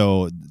 Huh. And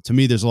so to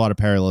me, there's a lot of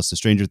parallels to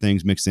Stranger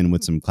Things mixed in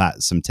with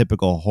some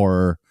typical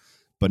horror,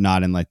 but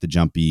not in like the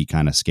jumpy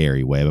kind of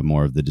scary way, but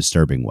more of the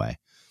disturbing way.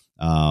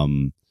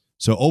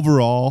 So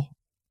overall,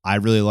 I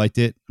really liked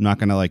it. I'm not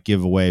going to like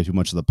give away too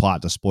much of the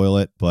plot to spoil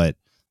it, but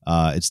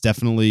it's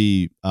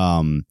definitely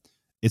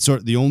it's sort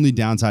of the only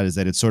downside is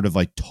that it sort of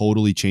like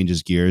totally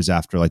changes gears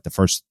after like the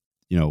first,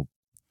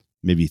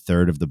 maybe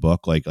third of the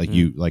book. Like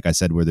I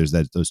said, where there's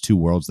those two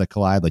worlds that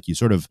collide, like you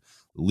sort of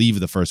leave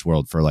the first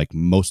world for like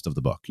most of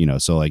the book,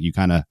 so like you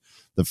kind of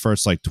the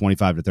first like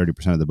 25 to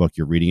 30% of the book,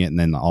 you're reading it. And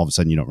then all of a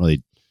sudden you don't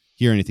really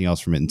hear anything else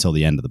from it until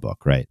the end of the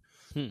book. Right.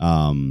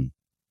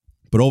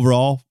 But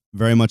overall,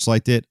 very much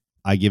liked it.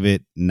 I give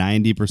it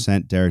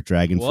 90% Derek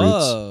Dragon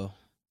Fruits,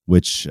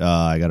 which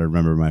I got to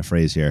remember my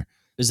phrase here.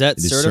 Is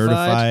that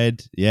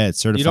certified? Yeah, it's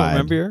certified. You don't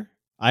remember?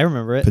 I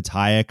remember it.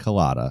 Pitaya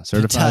Colada.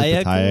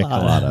 Certified Pitaya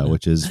Colada,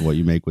 which is what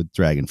you make with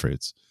dragon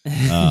fruits.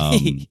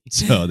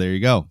 So there you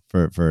go.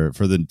 For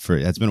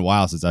it's been a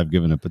while since I've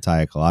given a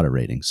Pitaya Colada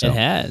rating. So it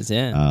has,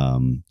 yeah.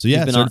 So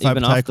yeah, certified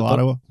Pitaya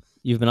Colada.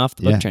 You've been off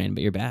the book train,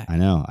 but you're back. I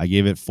know. I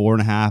gave it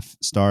 4.5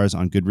 stars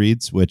on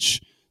Goodreads,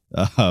 which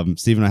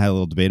Steve and I had a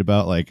little debate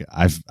about. Like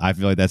I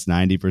feel like that's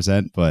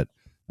 90%, but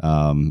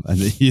I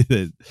think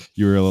that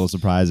you were a little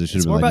surprised. It should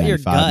have been more like about your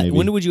gut. Maybe.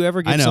 When would you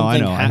ever give something? I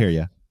know. I hear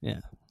you.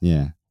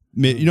 Yeah.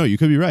 You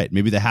could be right.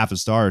 Maybe the half a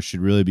star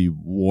should really be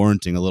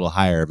warranting a little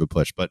higher of a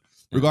push. But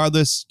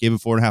regardless, gave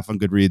it 4.5 on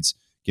Goodreads,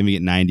 giving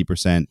it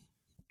 90%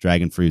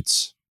 Dragon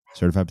Fruits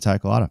certified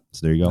Pitaya Colada.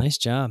 So there you go. Nice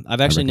job.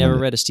 I've actually never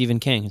read a Stephen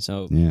King,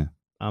 so yeah,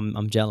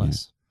 I'm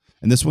jealous. Yeah.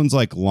 And this one's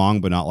like long,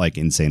 but not like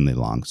insanely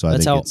long. So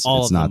that's I think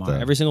all it's of not them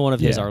are. Every single one of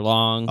his are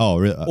long. Oh,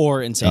 really?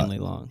 Or insanely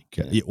long.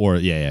 Okay. Or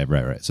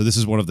right. So this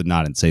is one of the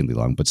not insanely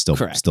long, but still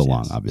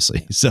long,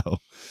 obviously. So,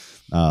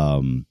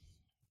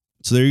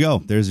 so there you go.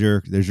 There's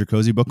your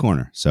cozy book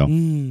corner. So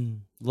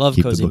love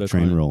keep cozy the book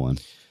train corner. rolling.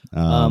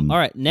 All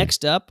right.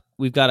 Next up,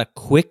 we've got a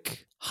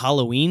quick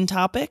Halloween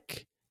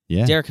topic.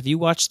 Yeah. Derek, have you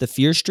watched The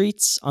Fear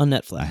Streets on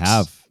Netflix? I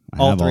have.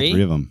 All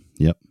three of them.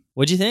 Yep.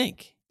 What'd you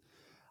think?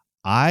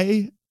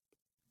 I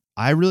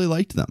really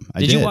liked them.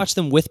 Did you watch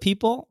them with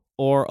people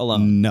or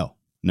alone? No,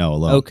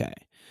 alone. Okay.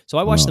 So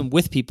I watched them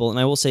with people, and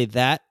I will say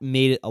that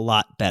made it a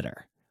lot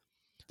better.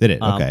 Did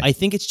it? Okay. I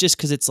think it's just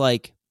because it's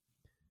like,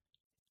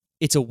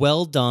 it's a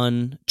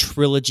well-done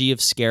trilogy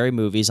of scary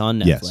movies on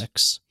Netflix.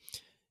 Yes.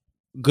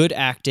 Good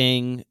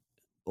acting.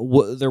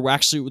 They're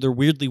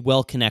weirdly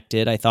well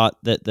connected. I thought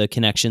that the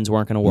connections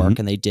weren't going to work,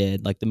 and they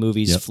did. Like the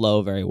movies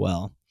flow very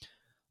well.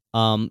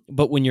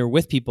 But when you're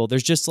with people,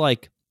 there's just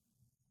like,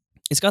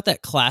 it's got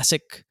that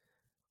classic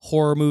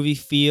horror movie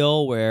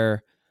feel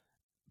where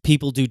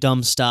people do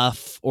dumb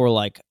stuff or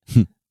like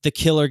the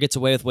killer gets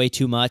away with way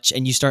too much,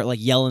 and you start like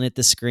yelling at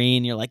the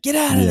screen. You're like, get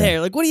out of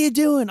there. Like, what are you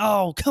doing?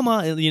 Oh, come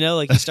on. You know,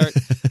 like you start,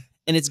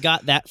 and it's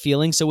got that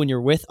feeling. So when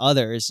you're with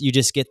others, you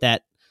just get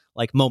that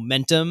like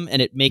momentum,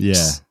 and it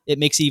makes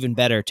it even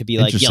better to be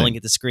like yelling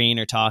at the screen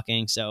or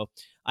talking. So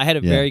I had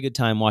a very good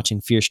time watching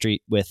Fear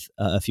Street with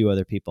a few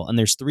other people, and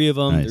there's 3 of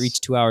them. Nice. They're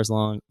each 2 hours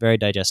long, very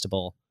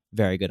digestible,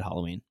 very good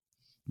Halloween.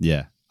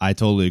 Yeah, I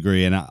totally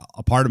agree. And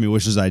a part of me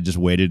wishes I just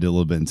waited a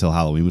little bit until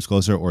Halloween was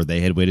closer, or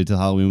they had waited till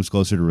Halloween was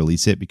closer to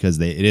release it, because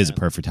it is a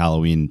perfect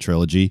Halloween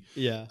trilogy.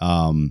 Yeah.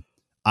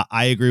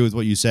 I agree with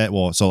what you said.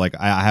 Well, so like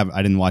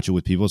I didn't watch it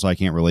with people, so I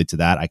can't relate to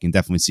that. I can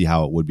definitely see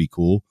how it would be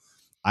cool.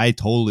 I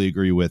totally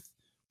agree with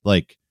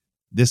like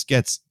this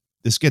gets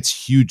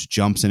huge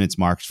jumps in its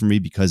marks for me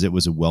because it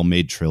was a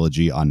well-made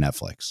trilogy on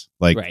Netflix.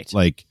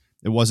 Like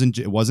it wasn't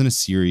a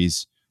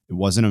series. It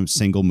wasn't a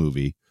single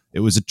movie.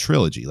 It was a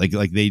trilogy.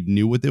 Like they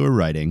knew what they were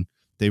writing.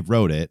 They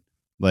wrote it.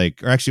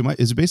 Like, or actually,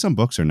 is it based on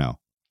books or no?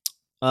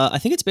 I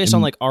think it's based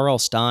on like R.L.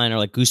 Stein or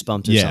like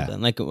Goosebumps or something,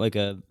 like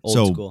a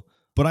old school.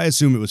 But I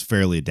assume it was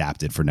fairly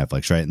adapted for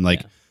Netflix, right? And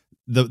like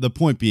the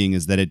point being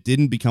is that it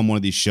didn't become one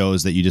of these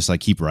shows that you just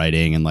like keep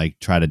writing and like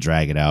try to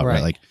drag it out,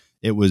 right? Like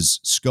it was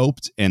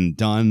scoped and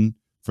done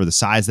for the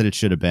size that it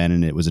should have been,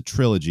 and it was a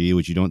trilogy,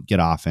 which you don't get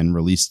often.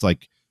 Released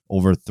like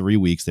over 3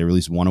 weeks, they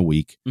released one a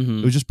week. Mm-hmm.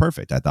 It was just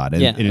perfect, I thought,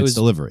 and its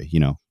delivery, you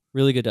know,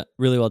 really good,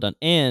 really well done.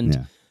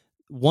 And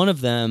one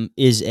of them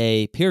is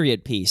a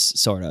period piece,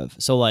 sort of.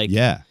 So like,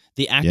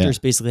 the actors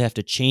basically have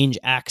to change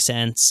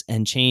accents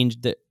and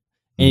change the.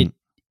 And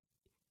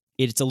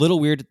it's a little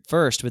weird at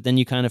first, but then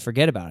you kind of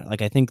forget about it.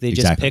 Like I think they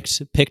just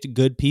picked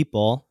good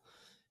people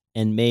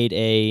and made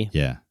made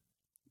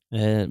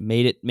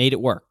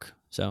it work.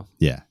 So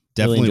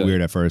definitely really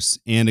weird at first,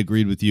 and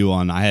agreed with you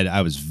on.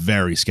 I was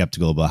very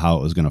skeptical about how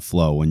it was going to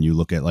flow when you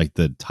look at like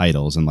the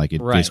titles and like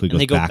it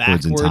basically goes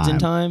backwards in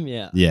time.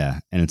 Yeah,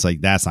 and it's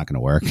like that's not going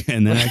to work,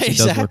 and then it actually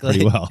does work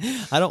pretty well.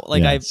 I don't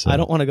like I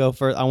don't want to go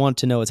for. I want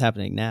to know what's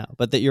happening now,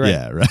 but that you're right.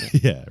 Yeah, right.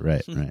 Yeah,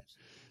 right.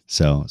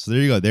 So there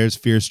you go. There's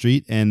Fear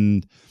Street,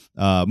 and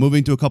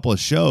moving to a couple of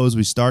shows.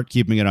 We start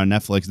keeping it on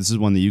Netflix. This is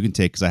one that you can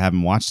take because I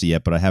haven't watched it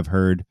yet, but I have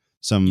heard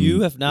some.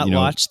 You have not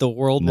watched the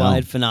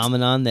worldwide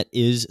phenomenon that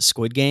is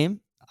Squid Game?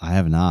 I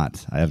have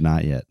not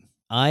yet.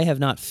 I have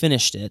not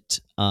finished it.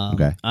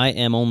 Okay. I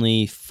am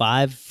only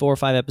 4 or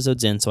 5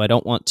 episodes in, so I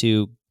don't want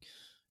to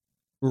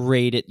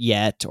rate it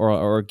yet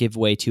or give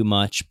away too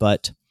much,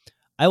 but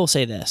I will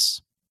say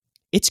this.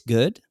 It's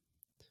good,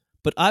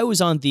 but I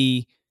was on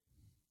the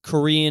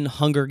Korean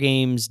Hunger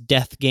Games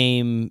death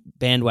game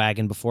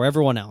bandwagon before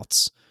everyone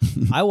else.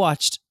 I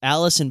watched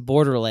Alice in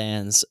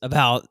Borderlands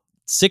about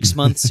 6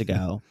 months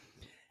ago,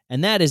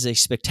 and that is a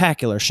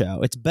spectacular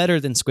show. It's better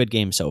than Squid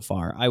Game so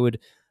far.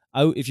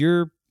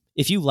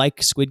 If you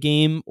like Squid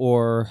Game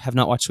or have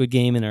not watched Squid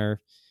Game and are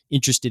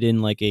interested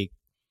in like a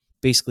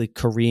basically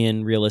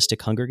Korean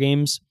realistic Hunger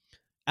Games,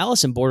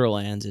 Alice in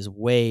Borderlands is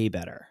way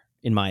better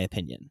in my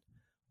opinion.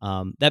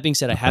 That being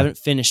said, I haven't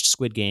finished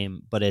Squid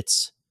Game, but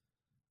it's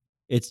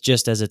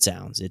just as it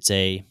sounds. It's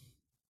a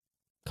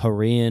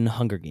Korean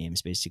Hunger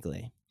Games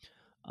basically.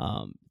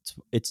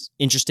 It's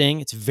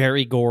interesting. It's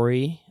very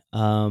gory.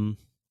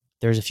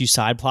 There's a few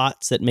side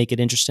plots that make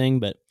it interesting,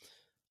 but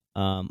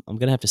I'm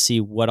gonna have to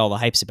see what all the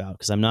hype's about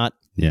because I'm not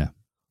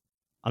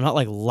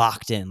like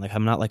locked in. Like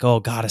I'm not like, oh,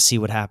 gotta see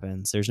what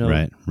happens. There's no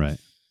right.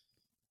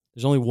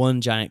 There's only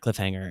one giant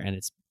cliffhanger, and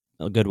it's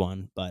a good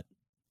one. But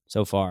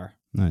so far,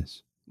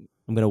 nice.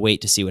 I'm gonna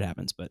wait to see what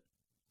happens. But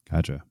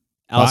gotcha.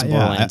 Alice in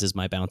Borderlands is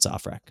my bounce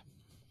off rec.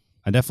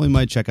 I definitely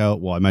might check out.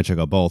 Well, I might check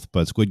out both,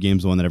 but Squid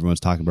Game's the one that everyone's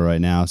talking about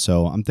right now.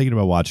 So I'm thinking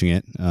about watching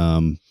it.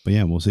 But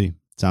yeah, we'll see.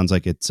 Sounds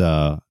like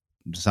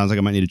I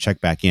might need to check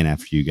back in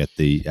after you get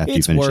you finish it.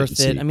 It's worth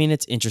it. I mean,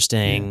 it's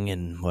interesting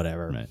and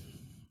whatever. Right.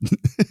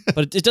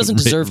 But it doesn't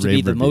deserve to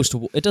be the most.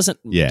 It doesn't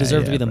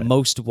deserve to be the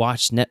most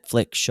watched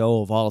Netflix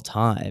show of all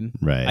time.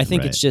 Right. I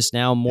think it's just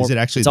now more. Is it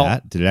actually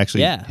that? Did it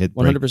actually hit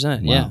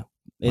 100%? Wow.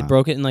 Yeah. It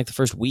broke it in like the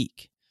first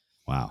week.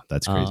 Wow,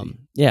 that's crazy.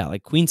 Yeah,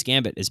 like Queen's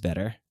Gambit is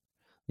better.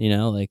 You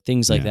know, like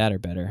things like that are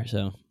better.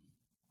 So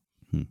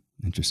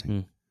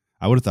interesting.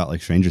 I would have thought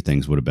like Stranger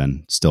Things would have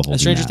been still holding.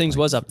 Stranger Things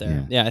was up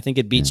there. Yeah, I think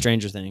it beat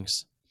Stranger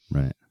Things.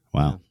 Right.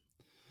 Wow.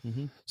 Yeah.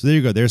 Mm-hmm. So there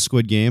you go. There's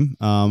Squid Game.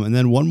 And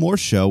then one more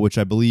show, which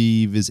I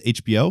believe is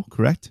HBO,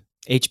 correct?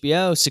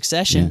 HBO,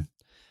 Succession.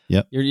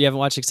 Yeah. Yep. You haven't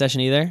watched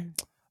Succession either?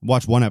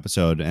 Watched one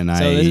episode and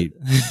I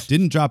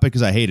didn't drop it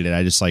because I hated it.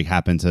 I just like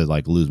happened to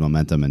like lose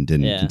momentum and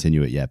didn't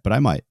continue it yet, but I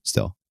might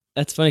still.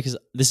 That's funny because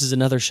this is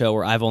another show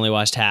where I've only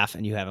watched half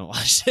and you haven't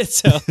watched it,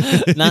 so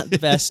not the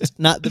best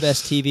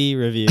TV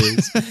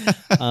reviews.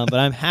 But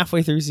I'm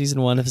halfway through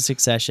season 1 of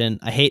Succession.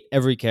 I hate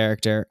every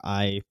character.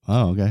 I'm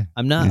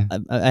not. Yeah.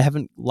 I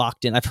haven't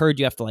locked in. I've heard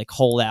you have to like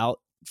hold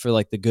out for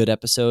like the good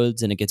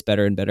episodes, and it gets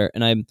better and better.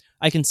 And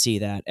I can see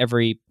that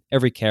every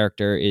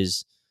character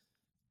is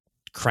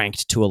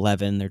cranked to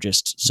 11. They're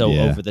just so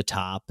over the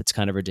top. It's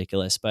kind of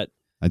ridiculous, but.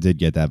 I did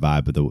get that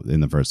vibe in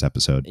the first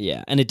episode.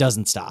 Yeah, and it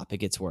doesn't stop. It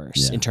gets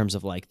worse in terms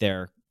of like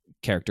their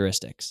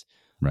characteristics.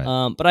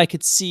 Right. But I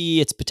could see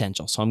its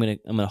potential, so I'm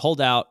gonna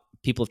hold out.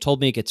 People have told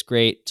me it gets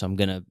great, so I'm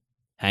gonna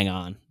hang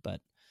on.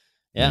 But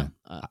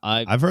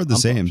I've heard the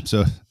same. Pumped.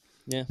 So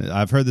yeah,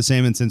 I've heard the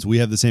same, and since we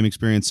have the same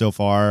experience so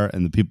far,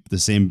 and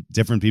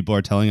different people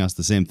are telling us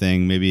the same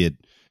thing, maybe it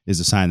is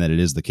a sign that it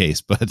is the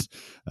case. But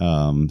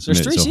there's 3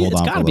 seasons.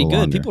 It's got to be good.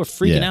 Longer. People are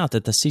freaking out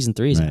that the season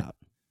 3 is out.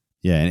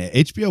 Yeah, and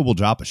HBO will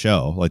drop a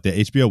show. Like the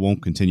HBO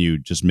won't continue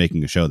just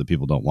making a show that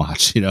people don't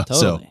watch.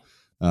 Totally.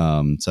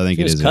 So I think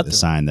it is a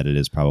sign that it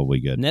is probably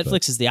good.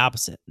 Netflix is the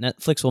opposite.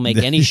 Netflix will make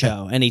any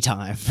show,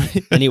 anytime,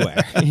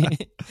 anywhere.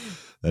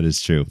 That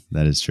is true.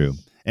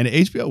 And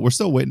HBO, we're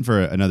still waiting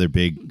for another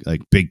big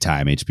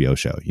time HBO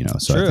show.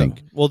 So True. I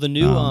think. Well, the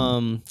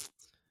new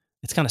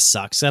it's kind of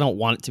sucks. I don't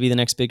want it to be the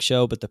next big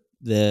show, but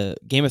the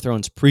Game of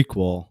Thrones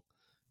prequel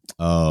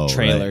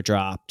trailer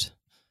dropped.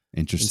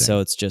 Interesting. And so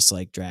it's just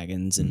like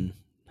dragons and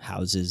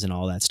houses and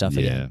all that stuff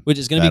again, which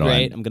is going to be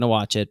great. I'm going to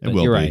watch it. But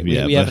you're right.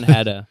 We haven't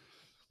had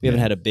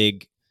a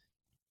big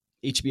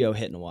HBO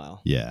hit in a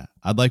while. Yeah,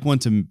 I'd like one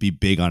to be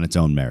big on its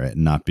own merit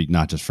and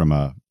not just from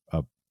a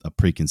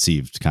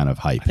preconceived kind of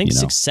hype. I think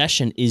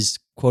Succession is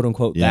quote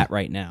unquote that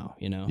right now.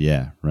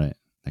 Yeah, right.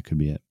 That could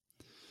be it.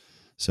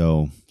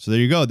 So there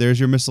you go. There's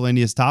your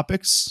miscellaneous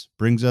topics.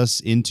 Brings us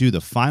into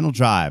the final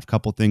drive.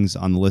 Couple things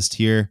on the list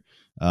here.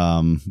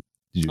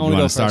 You want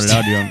to start it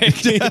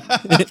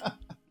out?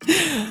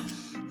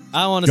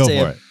 I want to say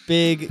a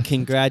big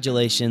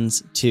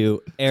congratulations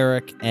to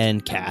Eric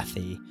and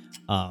Kathy.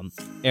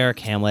 Eric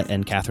Hamlet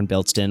and Catherine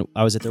Bilston.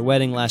 I was at their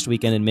wedding last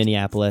weekend in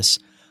Minneapolis.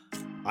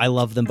 I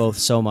love them both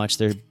so much.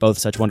 They're both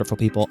such wonderful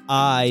people.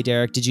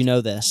 Derek, did you know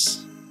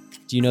this?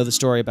 Do you know the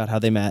story about how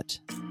they met?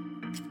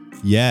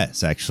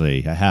 Yes,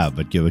 actually, I have,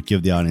 but give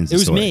the audience the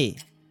story. It was me.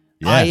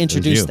 Yeah, I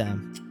introduced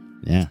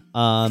them. Yeah.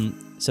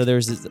 So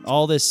there's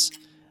all this.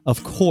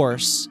 Of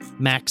course,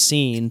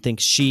 Maxine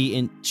thinks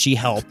she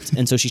helped,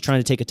 and so she's trying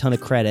to take a ton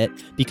of credit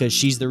because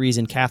she's the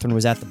reason Catherine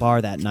was at the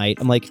bar that night.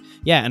 I'm like,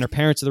 yeah, and her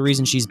parents are the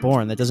reason she's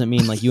born. That doesn't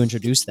mean you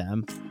introduced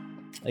them.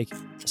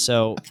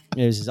 So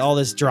there's all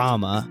this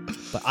drama.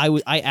 But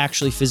I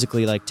actually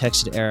physically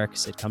texted Eric,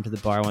 said, "Come to the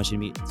bar. I want you to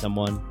meet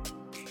someone."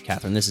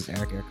 Catherine, this is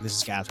Eric. Eric, this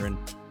is Catherine.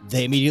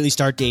 They immediately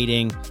start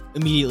dating.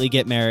 Immediately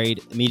get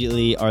married.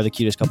 Immediately are the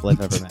cutest couple I've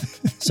ever met.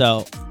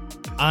 So.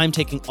 I'm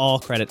taking all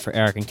credit for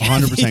Eric and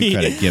Kathy. 100%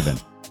 credit given.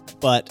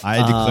 But I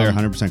declare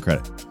 100%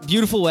 credit.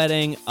 Beautiful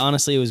wedding.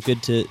 Honestly, it was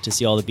good to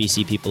see all the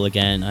BC people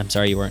again. I'm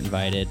sorry you weren't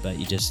invited, but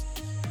you just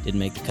didn't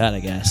make the cut, I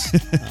guess.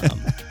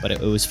 But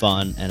it was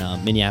fun.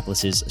 And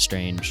Minneapolis is a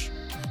strange,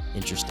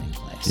 interesting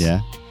place.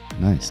 Yeah.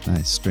 Nice.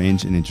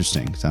 Strange and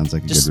interesting. Sounds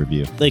like a good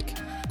review.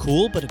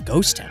 Cool, but a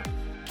ghost town.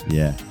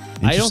 Yeah.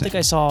 I don't think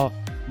I saw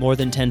more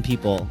than 10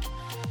 people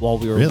while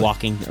we were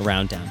walking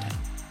around downtown.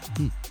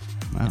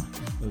 Wow.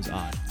 It was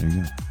odd. There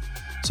you go.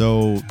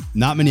 So,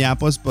 not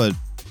Minneapolis, but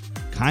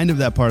kind of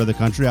that part of the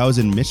country. I was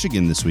in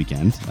Michigan this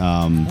weekend.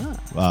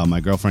 My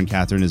girlfriend,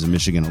 Catherine, is a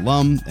Michigan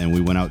alum, and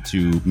we went out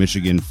to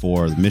Michigan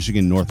for the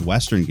Michigan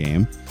Northwestern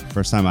game.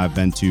 First time I've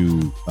been to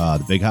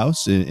the Big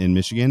House in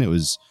Michigan. It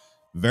was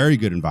very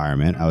good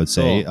environment, I would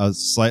say. Cool. A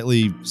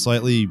slightly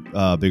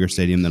bigger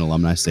stadium than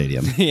Alumni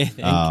Stadium.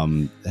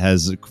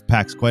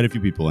 Packs quite a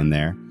few people in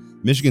there.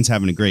 Michigan's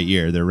having a great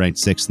year. They're ranked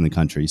 6th in the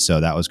country, so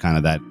that was kind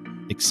of that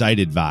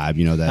excited vibe,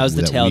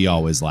 that we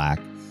always lack.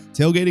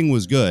 Tailgating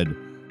was good.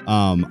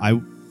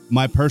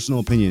 My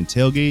personal opinion,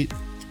 tailgate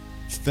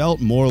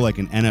felt more like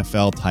an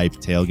NFL type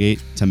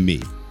tailgate to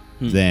me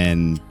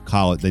than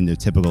the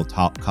typical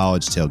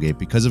college tailgate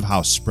because of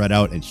how spread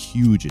out and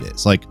huge it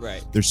is.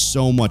 There's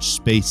so much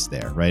space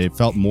there, right? It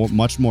felt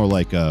much more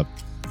like a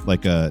I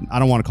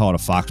don't want to call it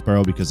a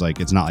Foxborough because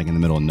it's not in the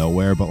middle of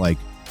nowhere, but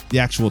the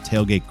actual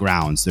tailgate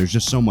grounds. There's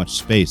just so much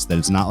space that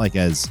it's not like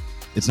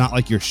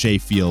your Shea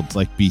Field,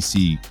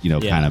 BC,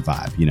 kind of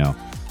vibe,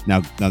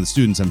 Now the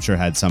students, I'm sure,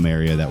 had some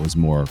area that was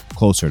more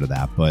closer to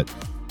that, but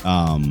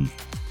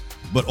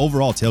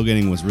overall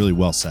tailgating was really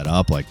well set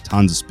up,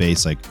 tons of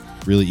space,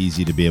 really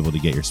easy to be able to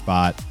get your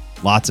spot,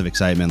 lots of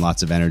excitement,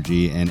 lots of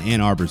energy, and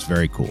Ann Arbor's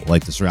very cool.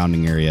 The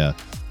surrounding area,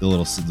 the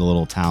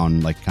little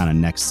town, kind of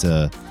next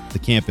to the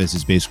campus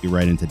is basically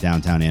right into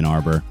downtown Ann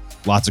Arbor.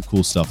 Lots of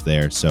cool stuff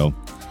there. So,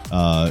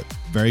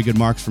 very good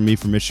marks for me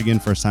for Michigan.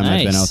 First time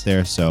I've been out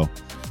there. So,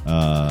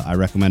 I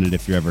recommend it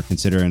if you're ever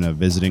considering a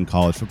visiting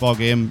college football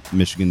game.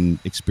 Michigan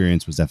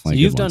experience was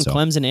definitely a good one. You've done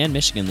Clemson and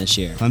Michigan this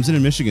year. Clemson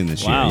and Michigan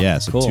this year. Yeah.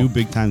 So cool. 2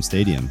 big time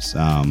stadiums.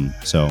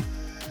 So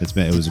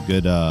it was a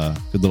good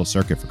little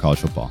circuit for college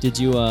football. Did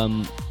you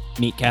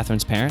meet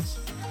Catherine's parents?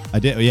 I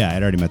did. Yeah,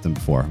 I'd already met them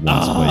before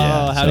once.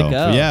 How'd it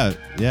go? Yeah,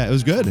 it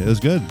was good.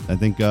 I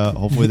think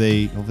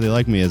hopefully they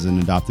like me as an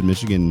adopted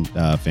Michigan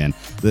fan.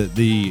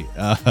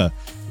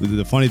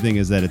 The funny thing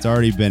is that it's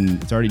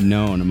already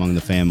known among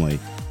the family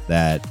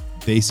that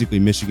basically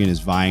Michigan is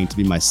vying to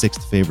be my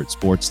 6th favorite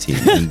sports team,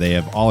 and they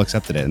have all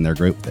accepted it, and they're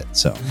great with it.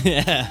 So, so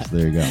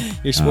there you go.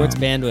 Your sports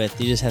bandwidth,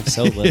 you just have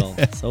so little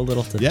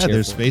to cheer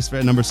there's for. space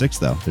for number 6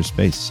 though. There's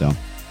space. So.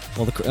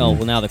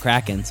 Well, now the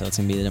Kraken, so it's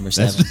gonna be the number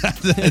 7.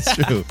 That's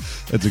true.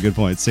 That's a good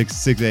point.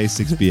 6A,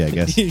 6B, I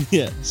guess.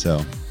 Yeah.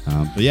 So,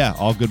 But yeah,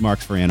 all good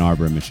marks for Ann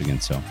Arbor and Michigan.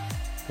 So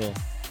cool.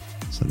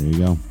 So there you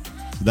go.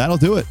 So that'll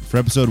do it for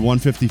episode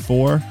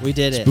 154. We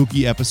did it.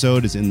 Spooky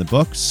episode is in the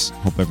books.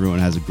 Hope everyone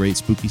has a great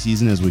spooky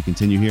season as we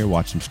continue here.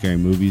 Watch some scary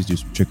movies, do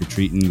some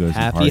trick-or-treating, go to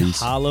some parties.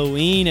 Happy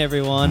Halloween,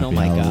 everyone. Happy oh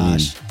my Halloween.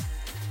 gosh.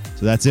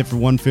 So that's it for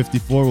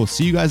 154. We'll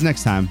see you guys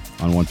next time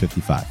on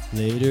 155.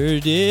 Later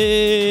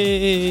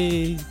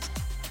days.